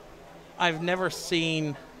mean, I've never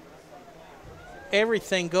seen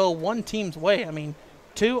everything go one team's way. I mean,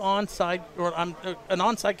 2 onside, or an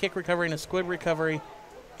onside kick recovery and a squib recovery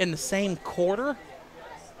in the same quarter.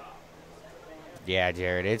 Yeah,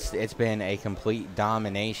 Jared, it's been a complete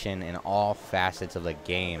domination in all facets of the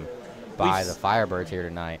game by the Firebirds here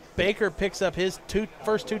tonight. Baker picks up his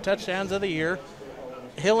first 2 touchdowns of the year.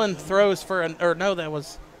 Hillen throws for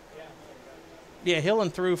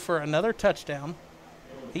Hillen threw for another touchdown.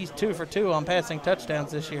 He's 2 for 2 on passing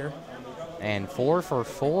touchdowns this year. And 4 for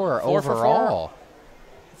 4 overall.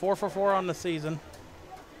 4 for 4 on the season.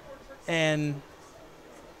 And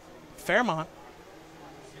Fairmont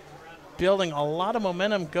building a lot of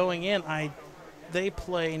momentum going in. They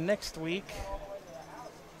play next week.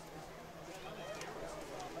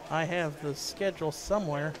 I have the schedule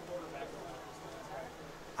somewhere.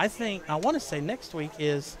 I want to say next week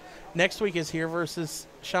is here versus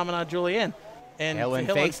Chaminade Julienne. And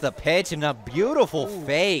Hillen fakes the pitch and a beautiful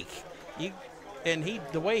fake.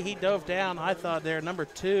 The way he dove down, I thought there, number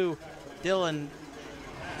 2, Dylan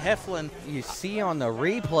Heflin. You see on the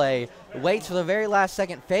replay, waits for the very last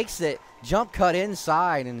second, fakes it, jump cut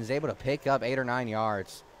inside, and is able to pick up 8 or 9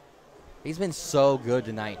 yards. He's been so good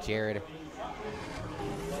tonight, Jared.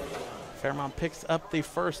 Fairmont picks up the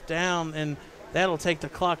first down, and that'll take the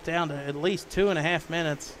clock down to at least 2.5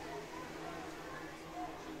 minutes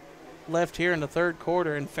left here in the third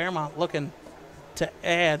quarter, and Fairmont looking to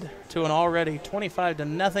add to an already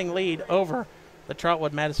 25-0 lead over the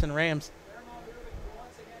Trotwood Madison Rams.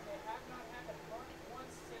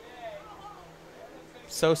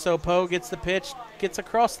 So Poe gets the pitch, gets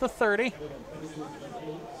across the 30.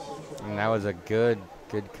 And that was a good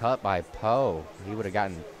cut by Poe. He would have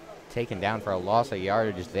gotten taken down for a loss of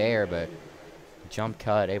yardage there, but jump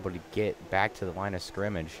cut, able to get back to the line of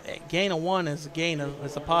scrimmage. A gain of 1 is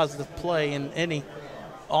a positive play in any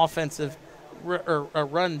offensive or a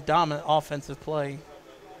run dominant offensive play.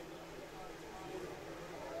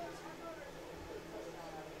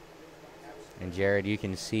 And Jared, you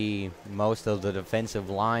can see most of the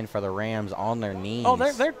defensive line for the Rams on their knees. Oh,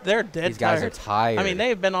 they're dead tired. These guys are tired. I mean,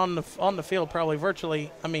 they've been on the field probably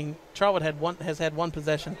virtually. I mean, Trotwood has had one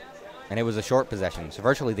possession. And it was a short possession, so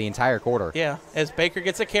virtually the entire quarter. Yeah, as Baker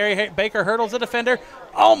gets a carry, Baker hurdles the defender,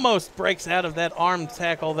 almost breaks out of that arm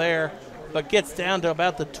tackle there, but gets down to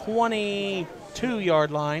about the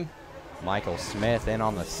 22-yard line. Michael Smith in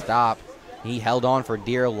on the stop. He held on for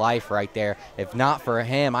dear life right there. If not for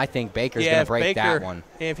him, I think Baker's going to break that one.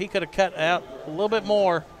 If he could have cut out a little bit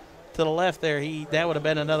more to the left there, that would have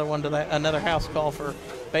been another house call for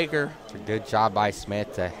Baker. It's a good job by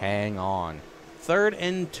Smith to hang on. 3rd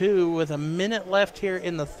and 2 with a minute left here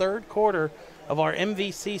in the third quarter of our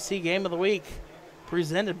MVCC Game of the Week,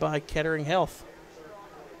 presented by Kettering Health.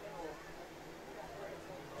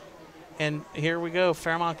 And here we go.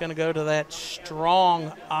 Fairmont going to go to that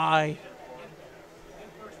strong eye.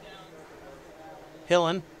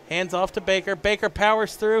 Hillen hands off to Baker. Baker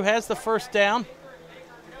powers through, has the first down.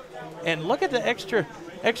 And look at the extra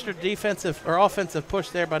defensive or offensive push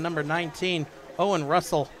there by number 19, Owen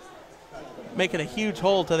Russell, making a huge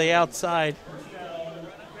hole to the outside.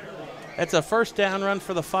 It's a first down run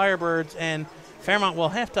for the Firebirds, and Fairmont will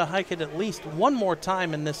have to hike it at least one more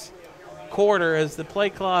time in this quarter, as the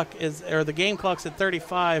the game clock's at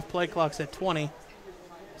 35, play clock's at 20.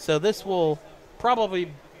 So this will probably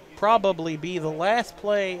be the last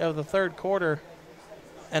play of the third quarter.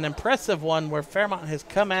 An impressive one where Fairmont has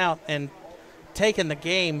come out and taken the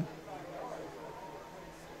game.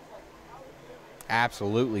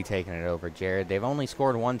 Absolutely taking it over, Jared. They've only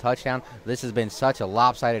scored 1 touchdown. This has been such a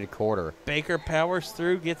lopsided quarter. Baker powers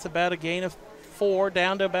through, gets about a gain of 4,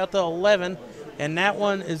 down to about the 11, and that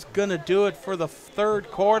one is going to do it for the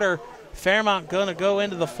third quarter. Fairmont going to go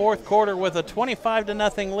into the fourth quarter with a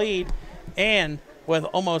 25-0 lead, and with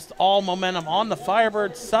almost all momentum on the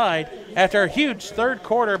Firebirds side after a huge third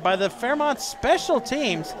quarter by the Fairmont special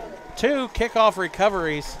teams. 2 kickoff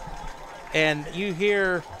recoveries, and you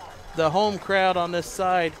hear the home crowd on this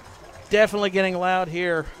side definitely getting loud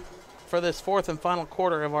here for this fourth and final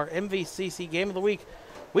quarter of our MVCC Game of the Week,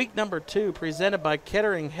 week number 2, presented by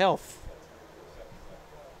Kettering Health.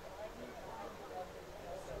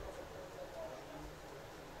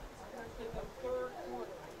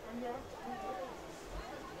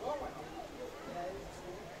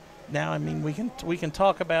 Now, I mean, we can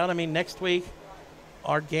talk about, I mean, next week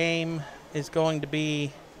our game is going to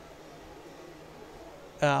be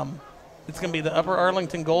it's going to be the Upper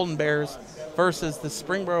Arlington Golden Bears versus the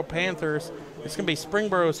Springboro Panthers. It's going to be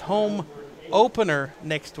Springboro's home opener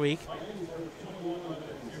next week.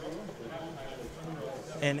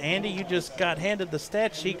 And Andy, you just got handed the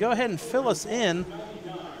stat sheet. Go ahead and fill us in.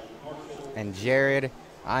 And Jared,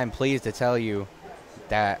 I'm pleased to tell you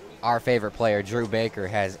that our favorite player, Drew Baker,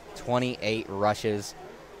 has 28 rushes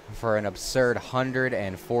for an absurd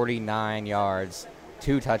 149 yards,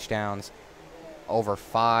 2 touchdowns, over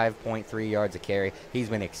 5.3 yards a carry. He's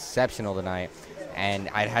been exceptional tonight, and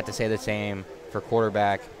I'd have to say the same for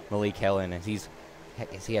quarterback Malik Hillen, as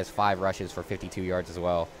he has 5 rushes for 52 yards as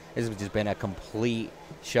well. This has just been a complete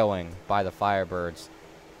showing by the Firebirds.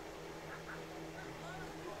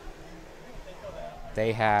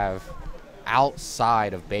 They have,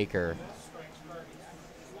 outside of Baker,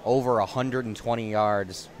 over 120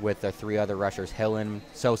 yards with the 3 other rushers, Hillen,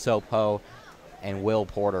 So Poe, and Will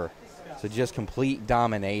Porter. So just complete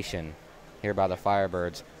domination here by the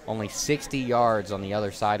Firebirds. Only 60 yards on the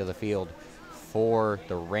other side of the field for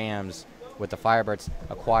the Rams, with the Firebirds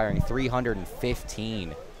acquiring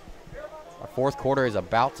 315. Our fourth quarter is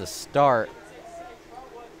about to start.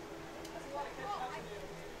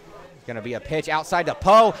 It's going to be a pitch outside to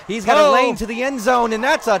Poe. He's got a lane to the end zone, and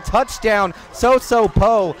that's a touchdown. So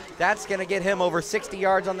Poe. That's going to get him over 60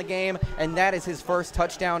 yards on the game, and that is his first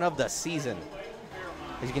touchdown of the season.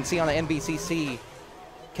 As you can see on the MVCC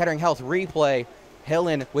Kettering Health replay,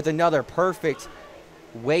 Hillen with another perfect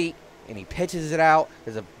weight, and he pitches it out.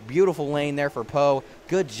 There's a beautiful lane there for Poe.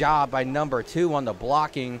 Good job by number 2 on the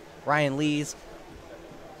blocking. Ryan Lees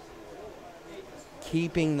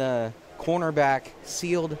keeping the cornerback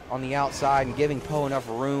sealed on the outside and giving Poe enough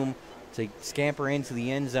room to scamper into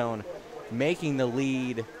the end zone, making the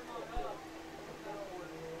lead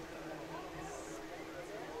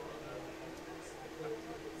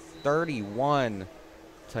 31-0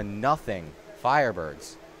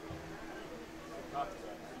 Firebirds.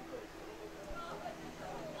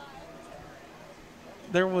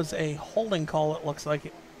 There was a holding call, it looks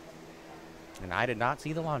like. And I did not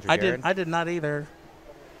see the laundry, I Jared. did not either.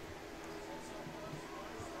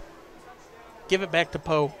 Give it back to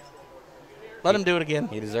Poe. Let him do it again.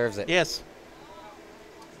 He deserves it. Yes.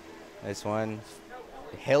 This one,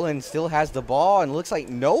 Hillen still has the ball, and looks like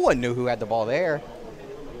no one knew who had the ball there.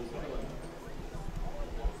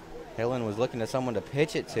 Hillen was looking to someone to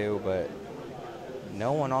pitch it to, but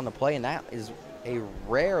no one on the play, and that is a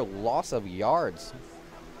rare loss of yards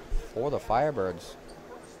for the Firebirds.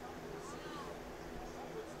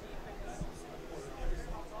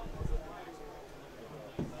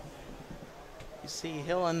 You see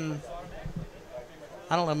Hillen,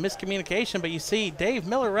 I don't know, miscommunication, but you see Dave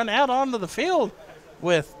Miller run out onto the field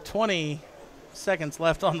with 20 seconds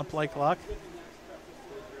left on the play clock.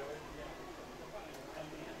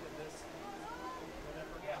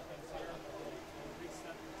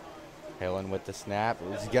 Hillen with the snap.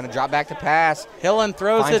 He's going to drop back to pass. Hillen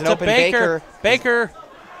throws Finds it an to open Baker. Baker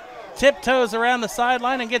tiptoes around the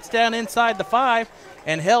sideline and gets down inside the 5.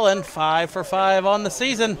 And Hillen 5 for 5 on the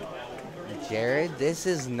season. Jared, this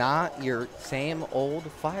is not your same old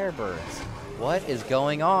Firebirds. What is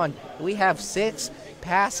going on? We have 6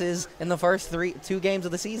 passes in the first 2 games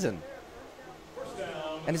of the season.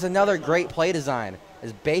 And it's another great play design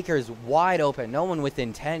as Baker's wide open. No one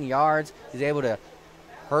within 10 yards. He's able to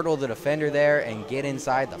hurdle the defender there and get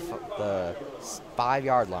inside the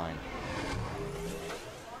 5-yard line.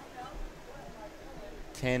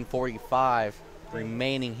 10:45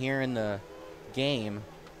 remaining here in the game.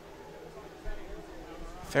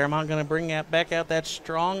 Fairmont going to bring back out that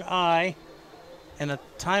strong eye, and a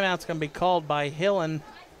timeout's going to be called by Hillen.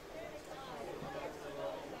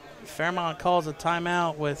 Fairmont calls a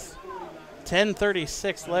timeout with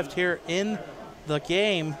 10:36 left here in the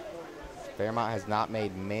game. Fairmont has not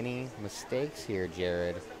made many mistakes here,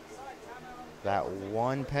 Jared. That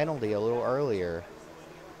one penalty a little earlier,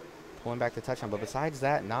 pulling back the touchdown, but besides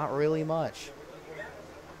that, not really much.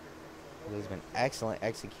 There's been excellent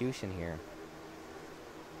execution here.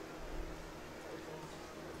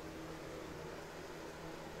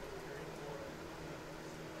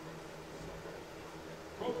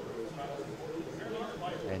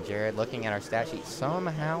 And Jared, looking at our stat sheet,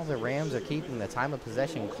 somehow the Rams are keeping the time of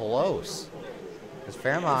possession close. Because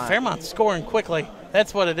Fairmont's scoring quickly.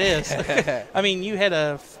 That's what it is. I mean, you had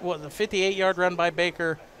a 58-yard run by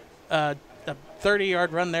Baker, a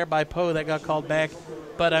 30-yard run there by Poe that got called back.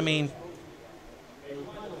 But, I mean,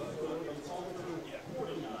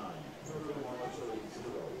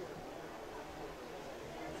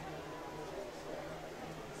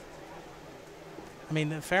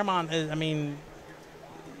 the Fairmont is,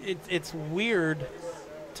 it's weird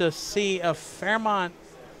to see a Fairmont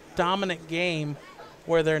dominant game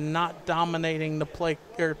where they're not dominating the play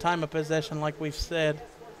or time of possession like we've said.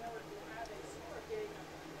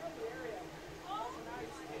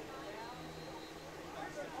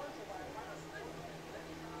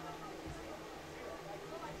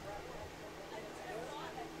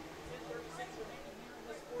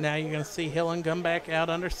 Now you're going to see Hillen come back out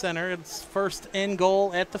under center. It's first and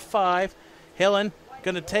goal at the 5. Hillen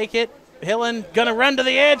going to take it. Hillen going to run to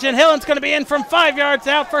the edge, and Hillen's going to be in from 5 yards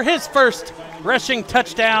out for his first rushing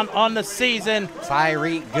touchdown on the season.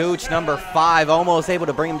 Tyreek Gooch, number 5, almost able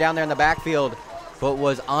to bring him down there in the backfield, but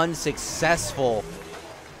was unsuccessful.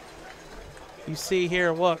 You see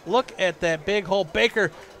here, look at that big hole.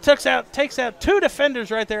 Baker takes out 2 defenders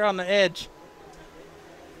right there on the edge.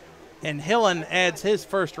 And Hillen adds his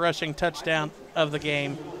first rushing touchdown of the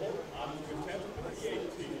game.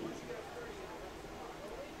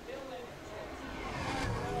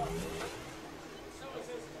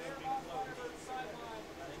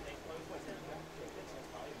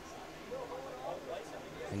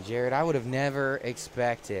 And Jared, I would have never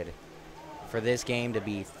expected for this game to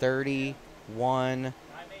be 31,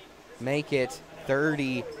 make it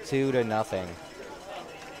 32-0.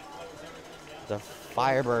 The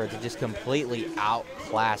Firebirds have just completely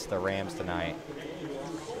outclassed the Rams tonight.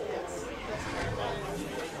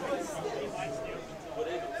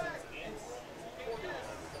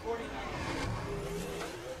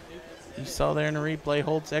 You saw there in the replay,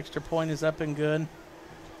 Holt's extra point is up and good.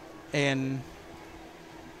 And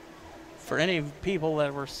for any people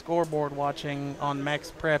that were scoreboard watching on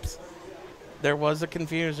Max Preps, there was a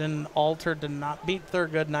confusion. Alter did not beat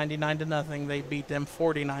Thurgood 99-0. They beat them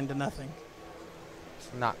 49-0.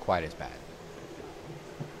 Not quite as bad.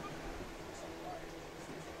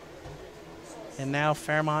 And now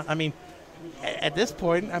Fairmont, at this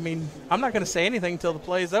point, I mean, I'm not going to say anything until the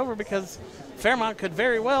play is over because Fairmont could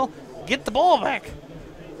very well get the ball back.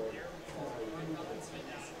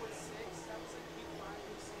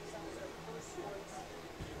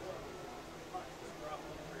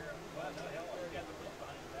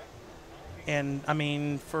 And, I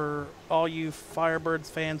mean, for all you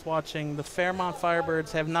Firebirds fans watching, the Fairmont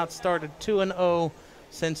Firebirds have not started 2-0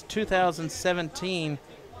 since 2017.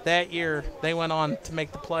 That year, they went on to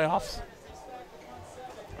make the playoffs.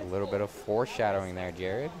 A little bit of foreshadowing there,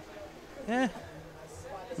 Jared. Yeah.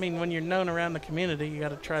 I mean, when you're known around the community, you got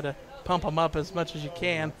to try to pump them up as much as you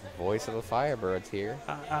can. Voice of the Firebirds here.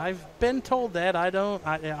 I've been told that.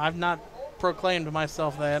 I've not proclaimed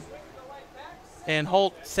myself that. And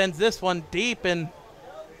Holt sends this one deep and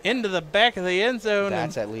into the back of the end zone.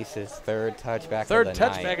 That's at least his third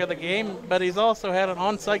touchback of the game, but he's also had an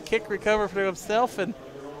onside kick recover for himself, and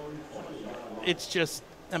it's just,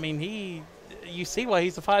 I mean, you see why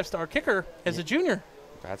he's a 5-star kicker as a junior.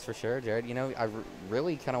 That's for sure, Jared. You know, I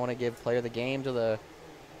really kind of want to give player of the game to the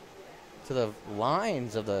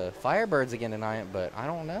Lions of the Firebirds again tonight, but I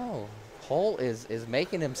don't know. Holt is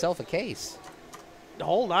making himself a case.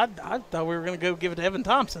 Holt, I thought we were going to go give it to Evan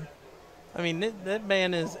Thompson. I mean, that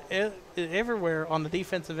man is everywhere on the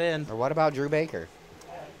defensive end. Or what about Drew Baker?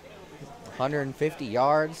 150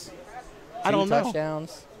 yards, 2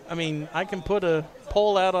 touchdowns. I mean, I can put a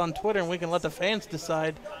poll out on Twitter and we can let the fans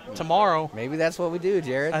decide tomorrow. Maybe that's what we do,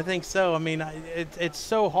 Jared. I think so. I mean, it's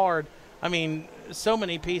so hard. I mean, so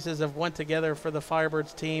many pieces have went together for the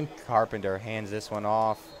Firebirds team. Carpenter hands this one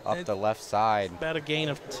off up the left side. About a gain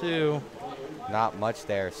of 2. Not much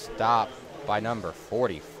there. Stopped by number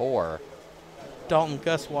 44. Dalton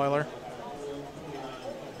Gusweiler.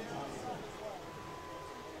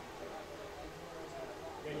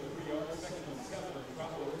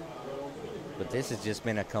 But this has just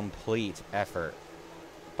been a complete effort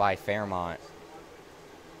by Fairmont.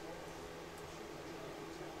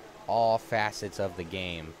 All facets of the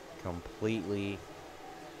game completely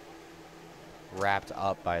wrapped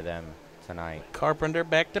up by them tonight. Carpenter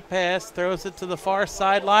back to pass, throws it to the far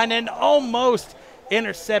sideline and almost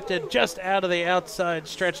intercepted just out of the outside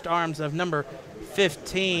stretched arms of number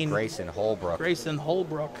 15. Grayson Holbrook.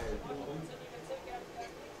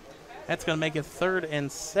 That's going to make it 3rd and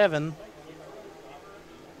 7.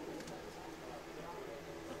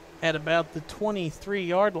 At about the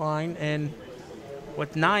 23-yard line, and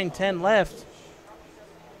with 9:10 left,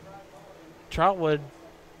 Trotwood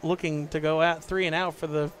looking to go out 3 and out for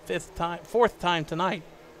the 4th time tonight.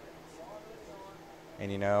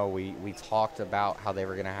 And, you know, we talked about how they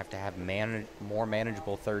were going to have more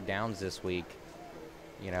manageable 3rd downs this week.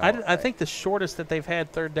 You know, I think the shortest that they've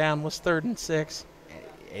had 3rd down was 3rd and 6.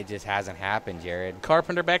 It just hasn't happened, Jared.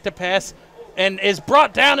 Carpenter back to pass and is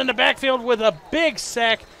brought down in the backfield with a big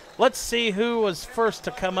sack. Let's see who was first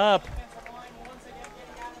to come up.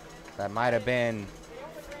 That might have been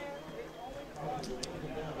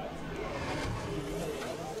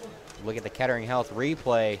look at the Kettering Health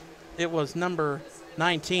replay. It was number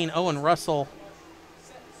 19, Owen Russell.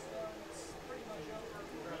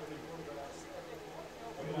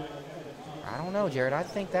 I don't know, Jared. I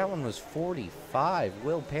think that one was 45,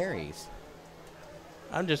 Will Perry's.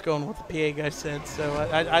 I'm just going with what the PA guy said, so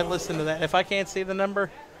I listen to that. If I can't see the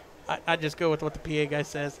number, I just go with what the PA guy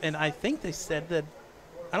says. And I think they said that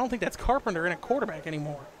I don't think that's Carpenter in at quarterback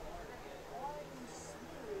anymore.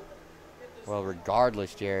 Well,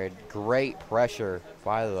 regardless, Jared, great pressure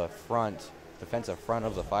by the defensive front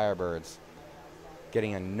of the Firebirds,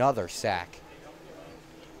 getting another sack.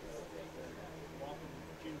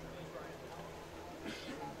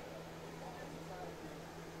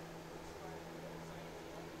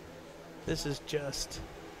 This is just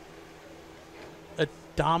a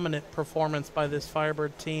dominant performance by this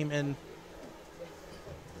Firebird team, and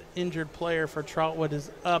the injured player for Trotwood is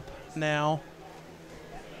up now.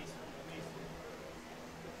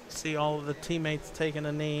 See all of the teammates taking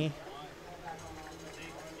a knee.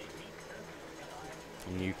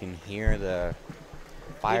 And you can hear the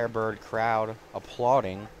Firebird crowd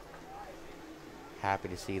applauding. Happy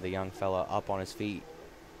to see the young fella up on his feet.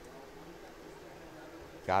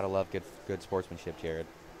 Gotta love good sportsmanship, Jared.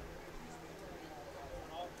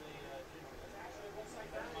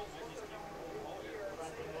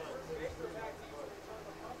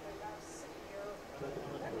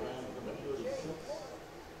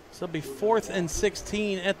 So it'll be 4th and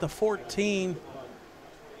 16 at the 14.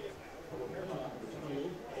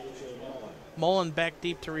 Mullen back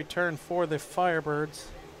deep to return for the Firebirds.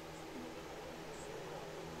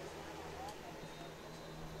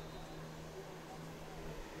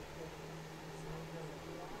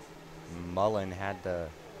 Mullen had the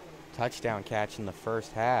touchdown catch in the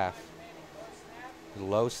first half.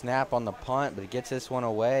 Low snap on the punt, but he gets this one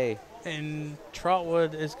away. And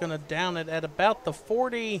Trotwood is going to down it at about the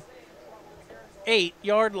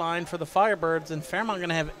 48-yard line for the Firebirds, and Fairmont going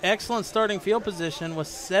to have excellent starting field position with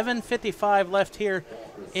 7:55 left here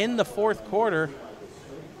in the fourth quarter.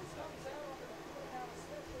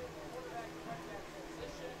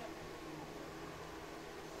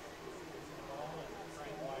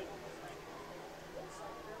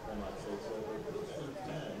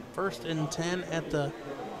 First and 10 at the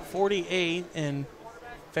 48, and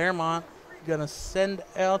Fairmont going to send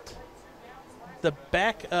out the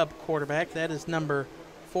backup quarterback. That is number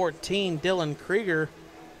 14, Dylan Krieger.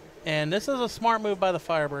 And this is a smart move by the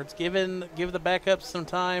Firebirds. Give the backups some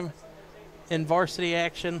time in varsity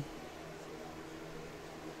action.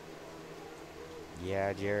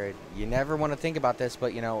 Yeah, Jared, you never want to think about this,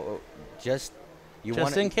 but, you know, just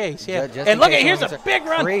in case, yeah. Just and look at, case here's a big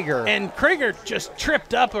run. Krieger. And Krieger just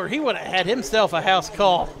tripped up, or he would have had himself a house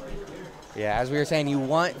call. Yeah, as we were saying, you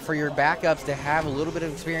want for your backups to have a little bit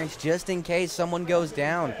of experience just in case someone goes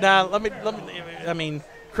down. Now, I mean,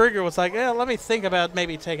 Krieger was like, yeah, let me think about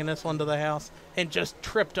maybe taking this one to the house, and just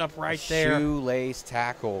tripped up right there. Shoelace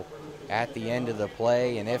tackle at the end of the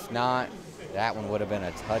play, and if not, that one would have been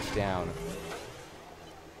a touchdown.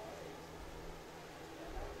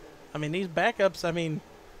 I mean, these backups, I mean,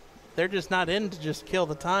 they're just not in to just kill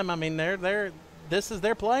the time. I mean, this is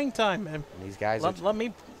their playing time. And these guys let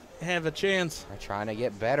me have a chance. They're trying to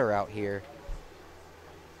get better out here.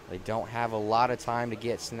 They don't have a lot of time to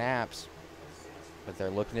get snaps, but they're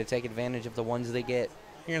looking to take advantage of the ones they get.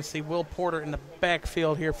 You're going to see Will Porter in the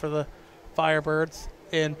backfield here for the Firebirds.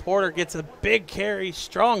 And Porter gets a big carry,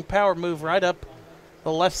 strong power move right up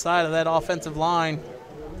the left side of that offensive line.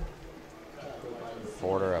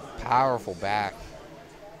 Porter, a powerful back.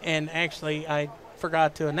 And actually, I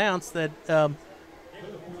forgot to announce that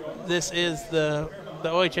this is the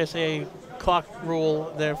OHSA clock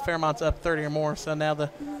rule. The Fairmont's up 30 or more, so now the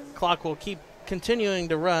clock will keep continuing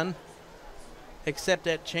to run, except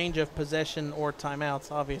at change of possession or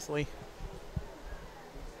timeouts, obviously.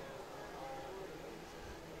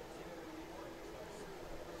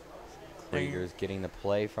 Krieger's getting the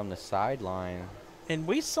play from the sideline. And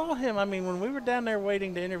we saw him, I mean, when we were down there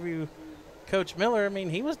waiting to interview Coach Miller, I mean,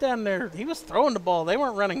 he was down there, he was throwing the ball. They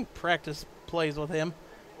weren't running practice plays with him.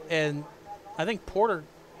 And I think Porter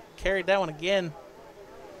carried that one again.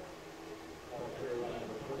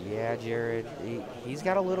 Yeah, Jared, he's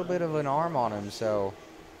got a little bit of an arm on him, so,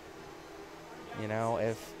 you know,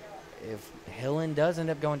 if Hillen does end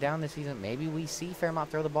up going down this season, maybe we see Fairmont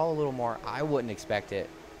throw the ball a little more. I wouldn't expect it,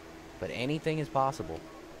 but anything is possible.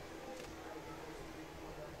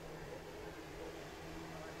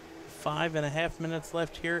 5.5 minutes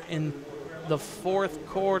left here in the fourth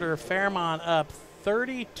quarter. Fairmont up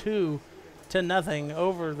 32-0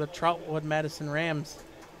 over the Trotwood Madison Rams.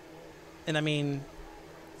 And I mean,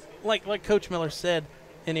 like Coach Miller said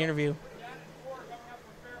in the interview,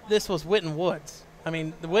 this was Winton Woods. I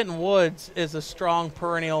mean, the Winton Woods is a strong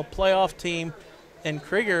perennial playoff team, and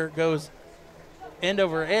Krieger goes end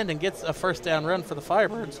over end and gets a first down run for the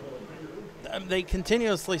Firebirds. They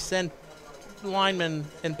continuously send linemen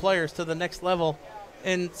and players to the next level,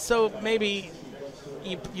 and so maybe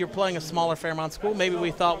you're playing a smaller Fairmont school. Maybe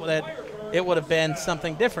we thought that it would have been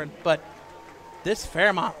something different, but this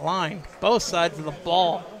Fairmont line, both sides of the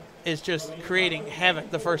ball, is just creating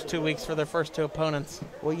havoc the first 2 weeks for their first two opponents.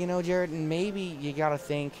 Well, you know, Jared, and maybe you got to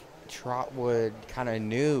think Trotwood kind of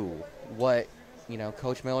knew what, you know,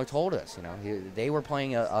 Coach Miller told us. You know, they were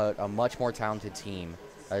playing a much more talented team,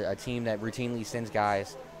 a team that routinely sends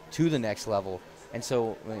guys to the next level. And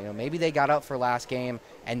so, you know, maybe they got up for last game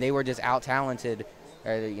and they were just out-talented.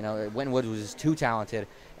 You know, Winton Woods was just too talented.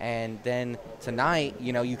 And then tonight,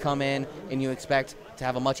 you know, you come in and you expect to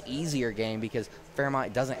have a much easier game because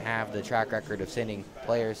Fairmont doesn't have the track record of sending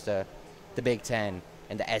players to the Big Ten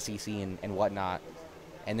and the SEC and whatnot.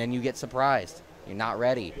 And then you get surprised. You're not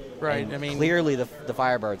ready. Right. And I mean, clearly the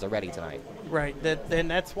Firebirds are ready tonight. Right.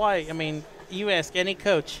 And that's why, I mean, you ask any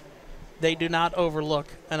coach, they do not overlook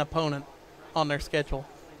an opponent on their schedule.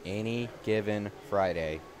 Any given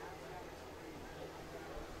Friday.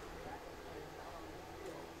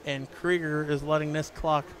 And Krieger is letting this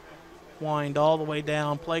clock wind all the way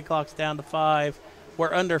down. Play clock's down to 5.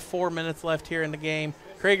 We're under 4 minutes left here in the game.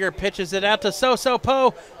 Krieger pitches it out to So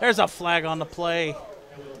Poe. There's a flag on the play.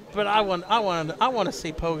 But I want to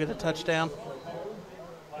see Poe get a touchdown.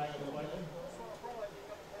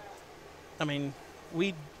 I mean,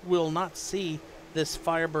 we will not see this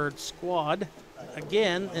Firebird squad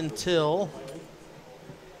again until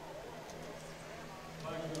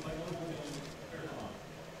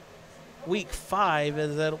week 5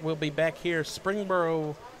 is that we'll be back here,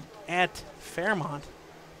 Springboro at Fairmont.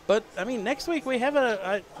 But, I mean, next week we have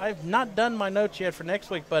I've not done my notes yet for next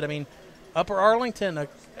week, but, I mean, Upper Arlington, a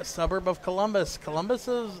suburb of Columbus. Columbus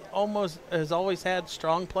has always had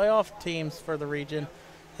strong playoff teams for the region.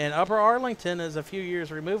 And Upper Arlington is a few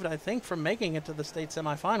years removed, I think, from making it to the state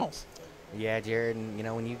semifinals. Yeah, Jared, and you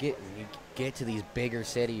know, when you get to these bigger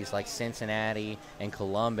cities like Cincinnati and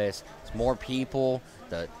Columbus, it's more people,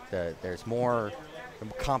 there's more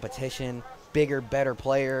competition, bigger, better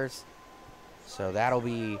players. So that'll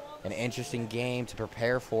be an interesting game to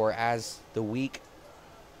prepare for as we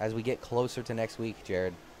get closer to next week,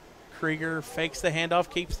 Jared. Krieger fakes the handoff,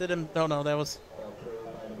 keeps it in. No, that was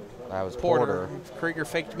Porter. Krieger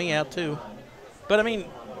faked me out too. But I mean,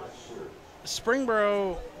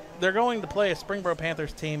 Springboro, they're going to play a Springboro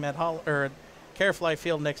Panthers team at Carefly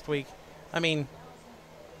Field next week. I mean,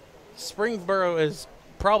 Springboro is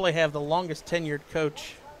probably have the longest tenured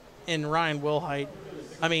coach in Ryan Wilhite.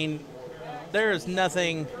 I mean, there is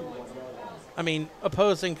nothing. I mean,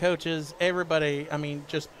 opposing coaches, everybody, I mean,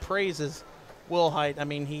 just praises Wilhite. I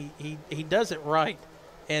mean, he does it right,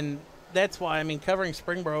 and that's why, I mean, covering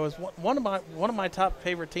Springboro is one of my top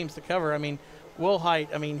favorite teams to cover. I mean,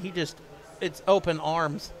 Wilhite, I mean, it's open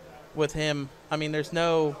arms with him. I mean, there's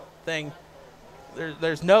no thing.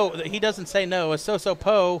 There's no, he doesn't say no. It's so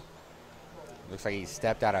Poe. Looks like he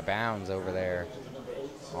stepped out of bounds over there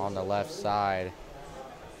on the left side,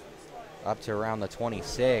 up to around the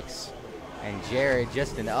 26. And Jared,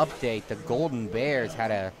 just an update, the Golden Bears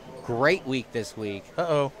had a great week this week.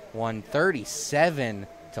 Won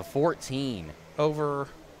 37-14 over.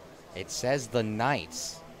 It says the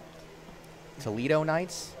Knights. Toledo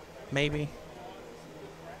Knights? Maybe.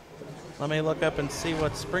 Let me look up and see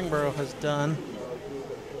what Springboro has done.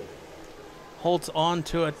 Holds on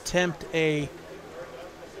to attempt a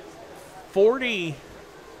 40.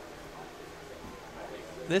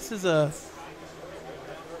 This is a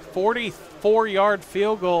 44-yard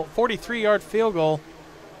field goal, 43-yard field goal.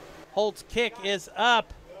 Holt's kick is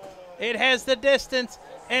up. It has the distance,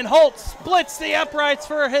 and Holt splits the uprights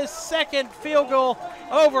for his second field goal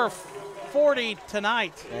over 40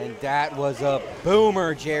 tonight. And that was a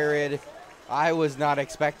boomer, Jared. I was not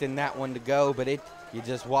expecting that one to go, but you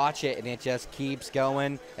just watch it, and it just keeps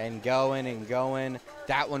going and going and going.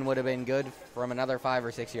 That one would have been good from another 5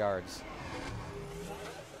 or 6 yards.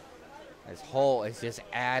 As Holt is just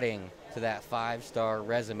adding to that 5-star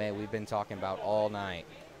resume we've been talking about all night.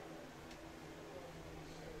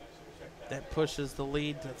 That pushes the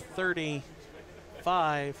lead to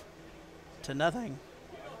 35-0.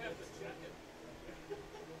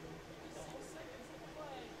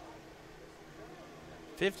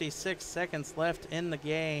 56 seconds left in the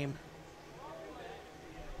game.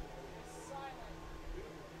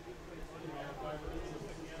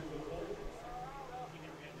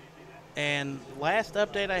 And last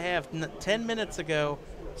update I have, 10 minutes ago,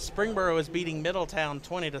 Springboro is beating Middletown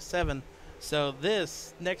 20-7. So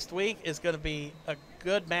this next week is going to be a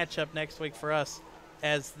good matchup next week for us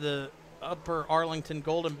as the Upper Arlington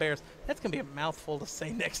Golden Bears. That's going to be a mouthful to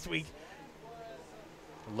say next week.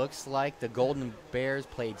 Looks like the Golden Bears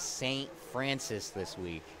played St. Francis this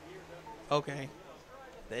week. Okay.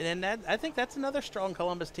 And I think that's another strong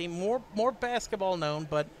Columbus team. More basketball known,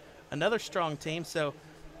 but another strong team. So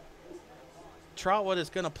Trotwood is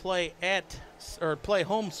going to play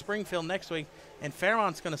home Springfield next week, and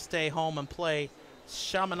Fairmont's going to stay home and play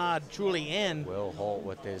Chaminade Julienne. Will Holt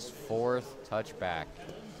with his 4th touchback.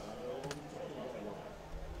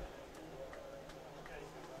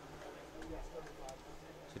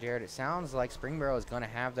 So, Jared, it sounds like Springboro is going to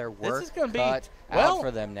have their work cut out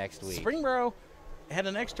for them next week. Springboro had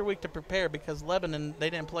an extra week to prepare because Lebanon, they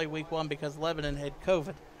didn't play week 1 because Lebanon had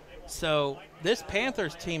COVID. So this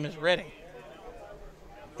Panthers team is ready.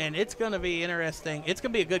 And it's going to be interesting. It's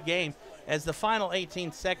going to be a good game as the final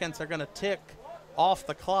 18 seconds are going to tick off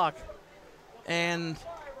the clock. And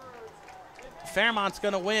Fairmont's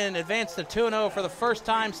going to win, advance to 2-0 for the first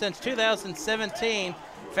time since 2017.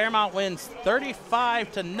 Fairmont wins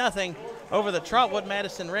 35-0 over the Trotwood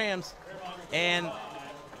Madison Rams. And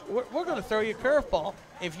we're going to throw you a curveball.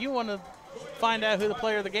 If you want to find out who the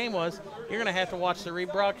player of the game was, you're going to have to watch the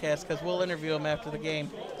rebroadcast because we'll interview him after the game.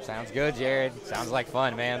 Sounds good, Jared. Sounds like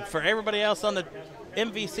fun, man. For everybody else on the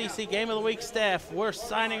MVCC Game of the Week staff, we're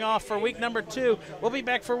signing off for week number 2. We'll be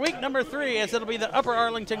back for week number 3 as it'll be the Upper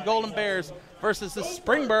Arlington Golden Bears versus the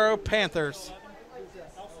Springboro Panthers.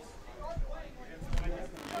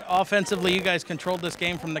 Offensively, you guys controlled this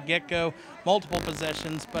game from the get-go, multiple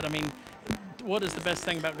possessions, but I mean, what is the best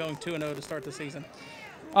thing about going 2-0 to start the season?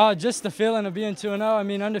 Just the feeling of being 2-0. I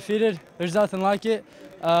mean, undefeated, there's nothing like it.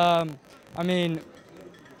 I mean,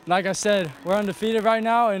 like I said, we're undefeated right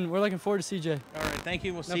now, and we're looking forward to CJ. All right, thank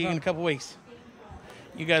you. We'll see you in a couple weeks.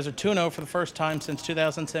 You guys are 2-0 for the first time since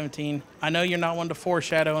 2017. I know you're not one to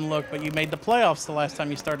foreshadow and look, but you made the playoffs the last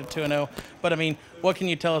time you started 2-0. But, I mean, what can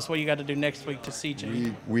you tell us what you got to do next week to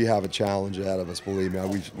CJ? We have a challenge ahead of us, believe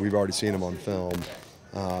me. We've already seen them on film.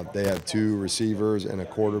 They have 2 receivers and a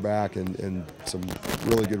quarterback and some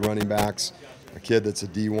really good running backs, a kid that's a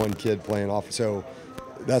D1 kid playing off. So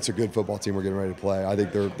that's a good football team we're getting ready to play. I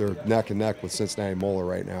think they're neck and neck with Cincinnati Moeller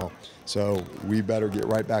right now. So we better get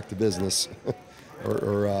right back to business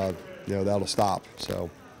or you know, that'll stop. So.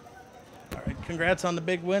 All right, congrats on the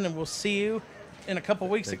big win, and we'll see you in a couple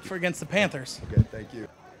weeks against the Panthers. Okay, thank you.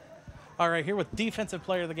 All right, here with Defensive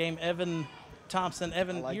Player of the Game, Evan Thompson.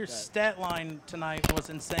 Evan, your stat line tonight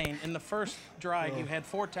was insane. In the first drive, you had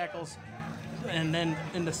 4 tackles, and then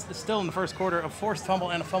still in the first quarter, a forced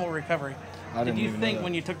fumble and a fumble recovery. Did you think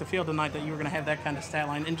when you took the field tonight that you were going to have that kind of stat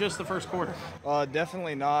line in just the first quarter?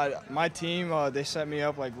 Definitely not. My team, they set me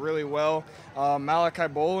up like really well. Malachi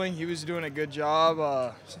Bowling, he was doing a good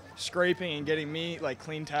job scraping and getting me like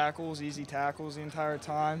clean tackles, easy tackles the entire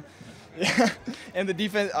time. Yeah. And the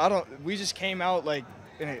defense, we just came out like,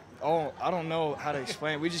 I don't know how to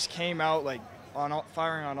explain it. We just came out like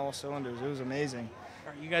firing on all cylinders. It was amazing.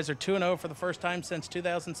 All right, you guys are 2-0 for the first time since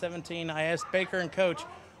 2017. I asked Baker and Coach,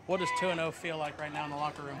 what does 2-0 feel like right now in the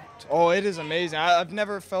locker room? Oh, it is amazing. I've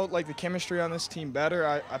never felt like the chemistry on this team better.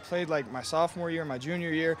 I played like my sophomore year, my junior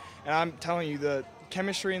year, and I'm telling you, the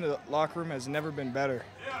chemistry in the locker room has never been better.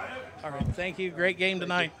 All right, thank you. Great game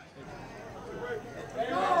tonight.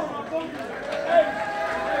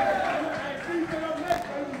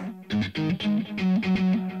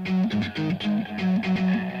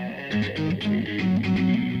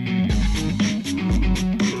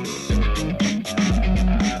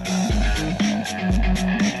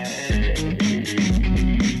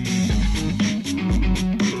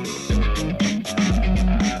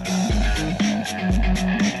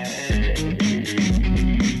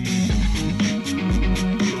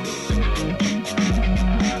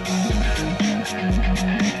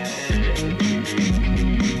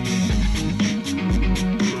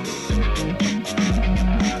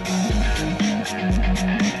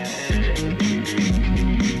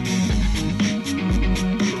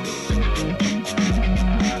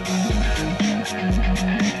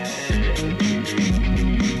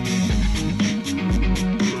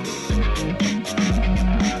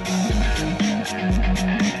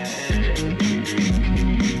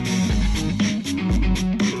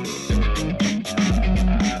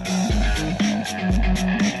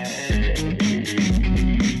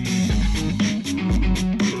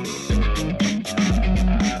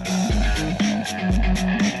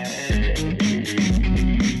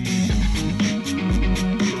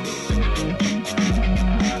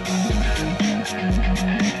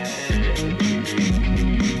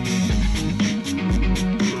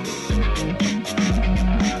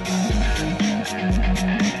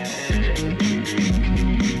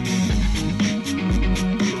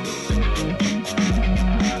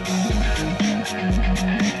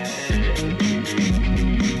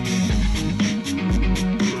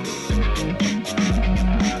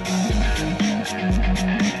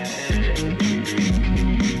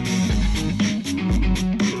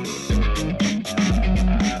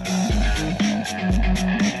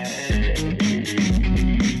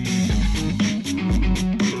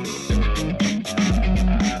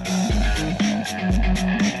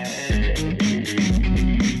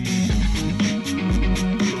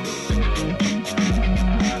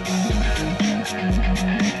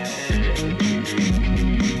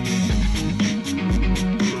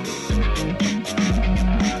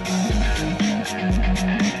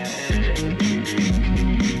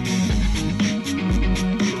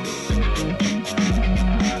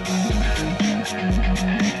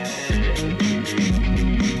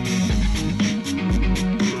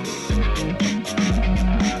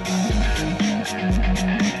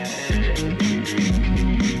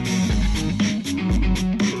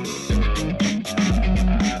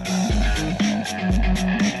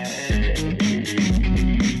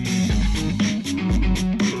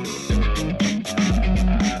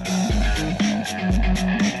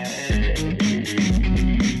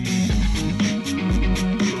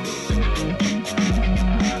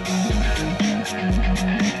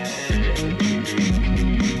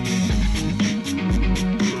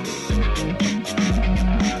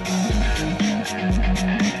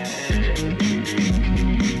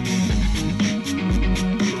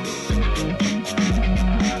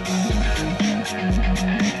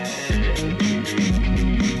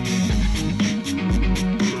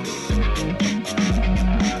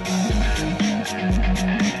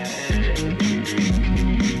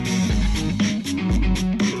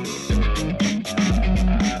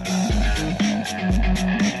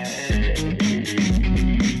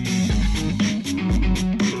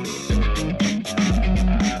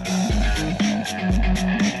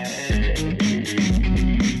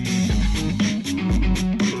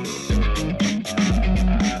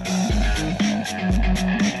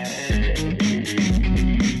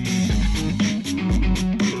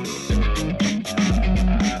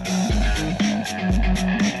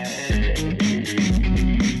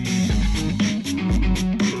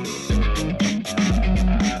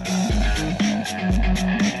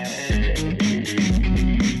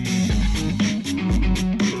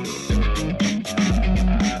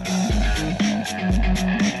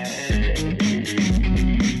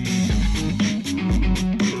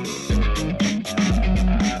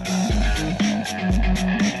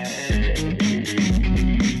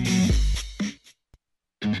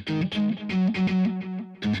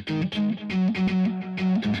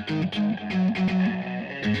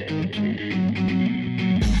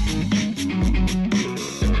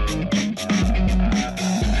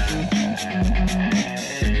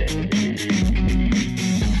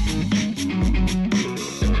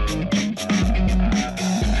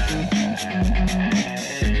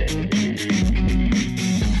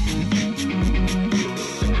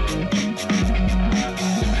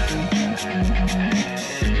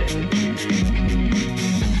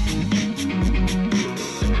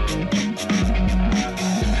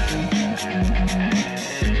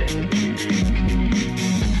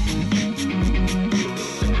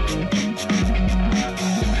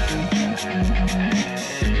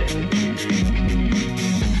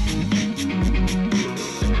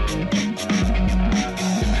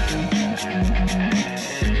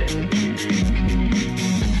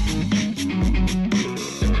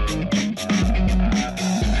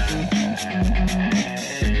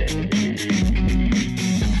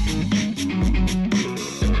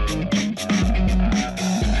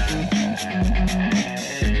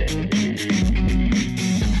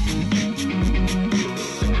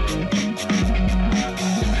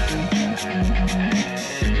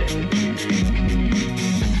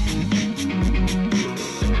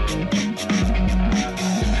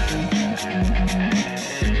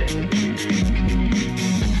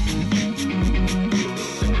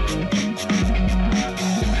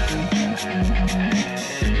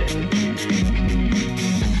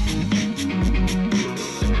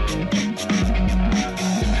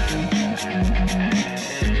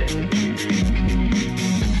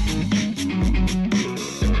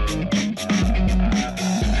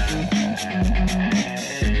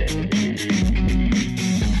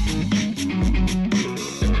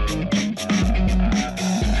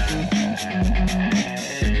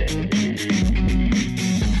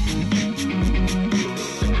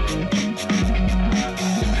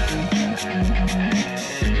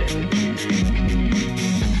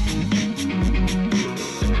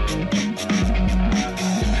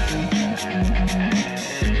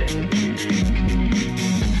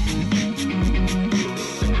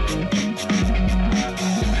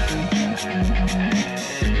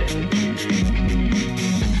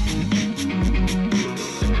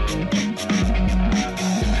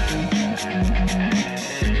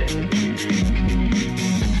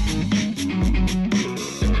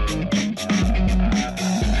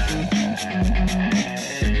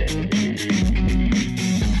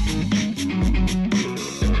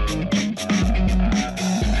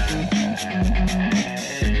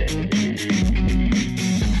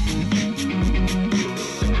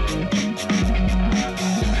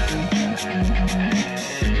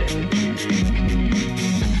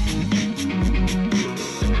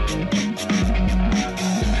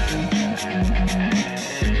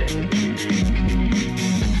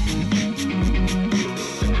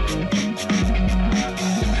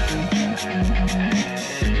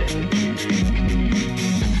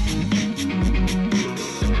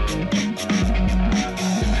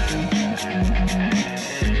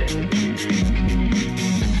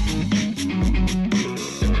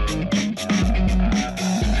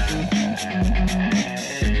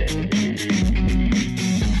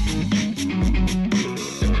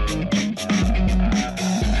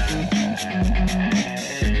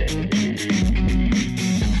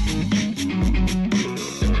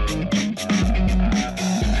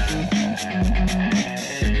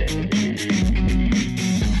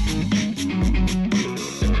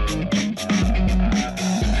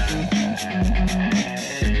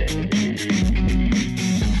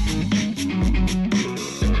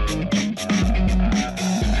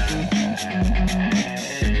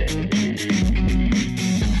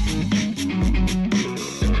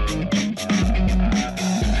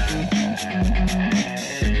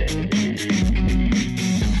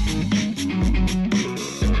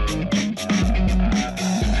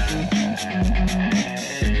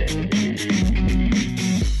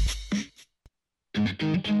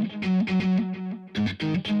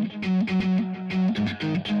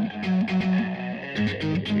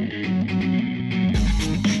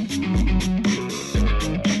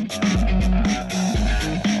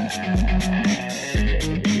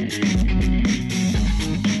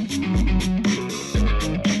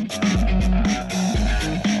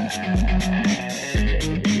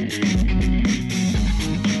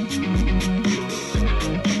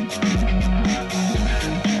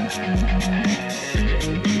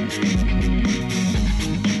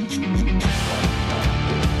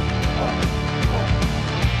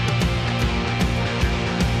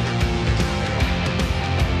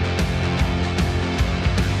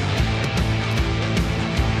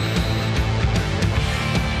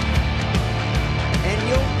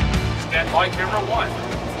 Ball on camera,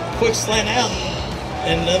 1. Quick slant out.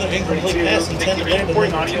 And another incomplete pass intended there to number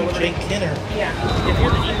 2, Jake Kettering. Yeah, if you're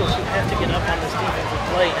the Eagles, you have to get up on this defensive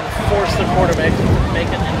play and force the quarterback to make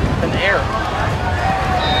an error.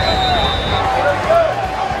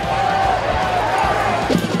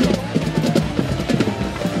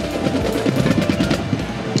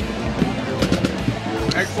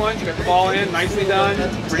 Excellent. You got the ball in. Nicely done.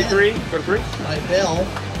 3-3. Go to 3. By Bell.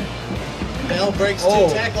 Bell breaks 2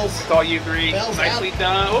 tackles. It's all you 3. Bell's Nicely out.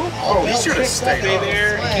 done. Oh, Bell he should have picks up stayed the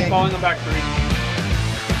there. flag. Keep balling them back 3.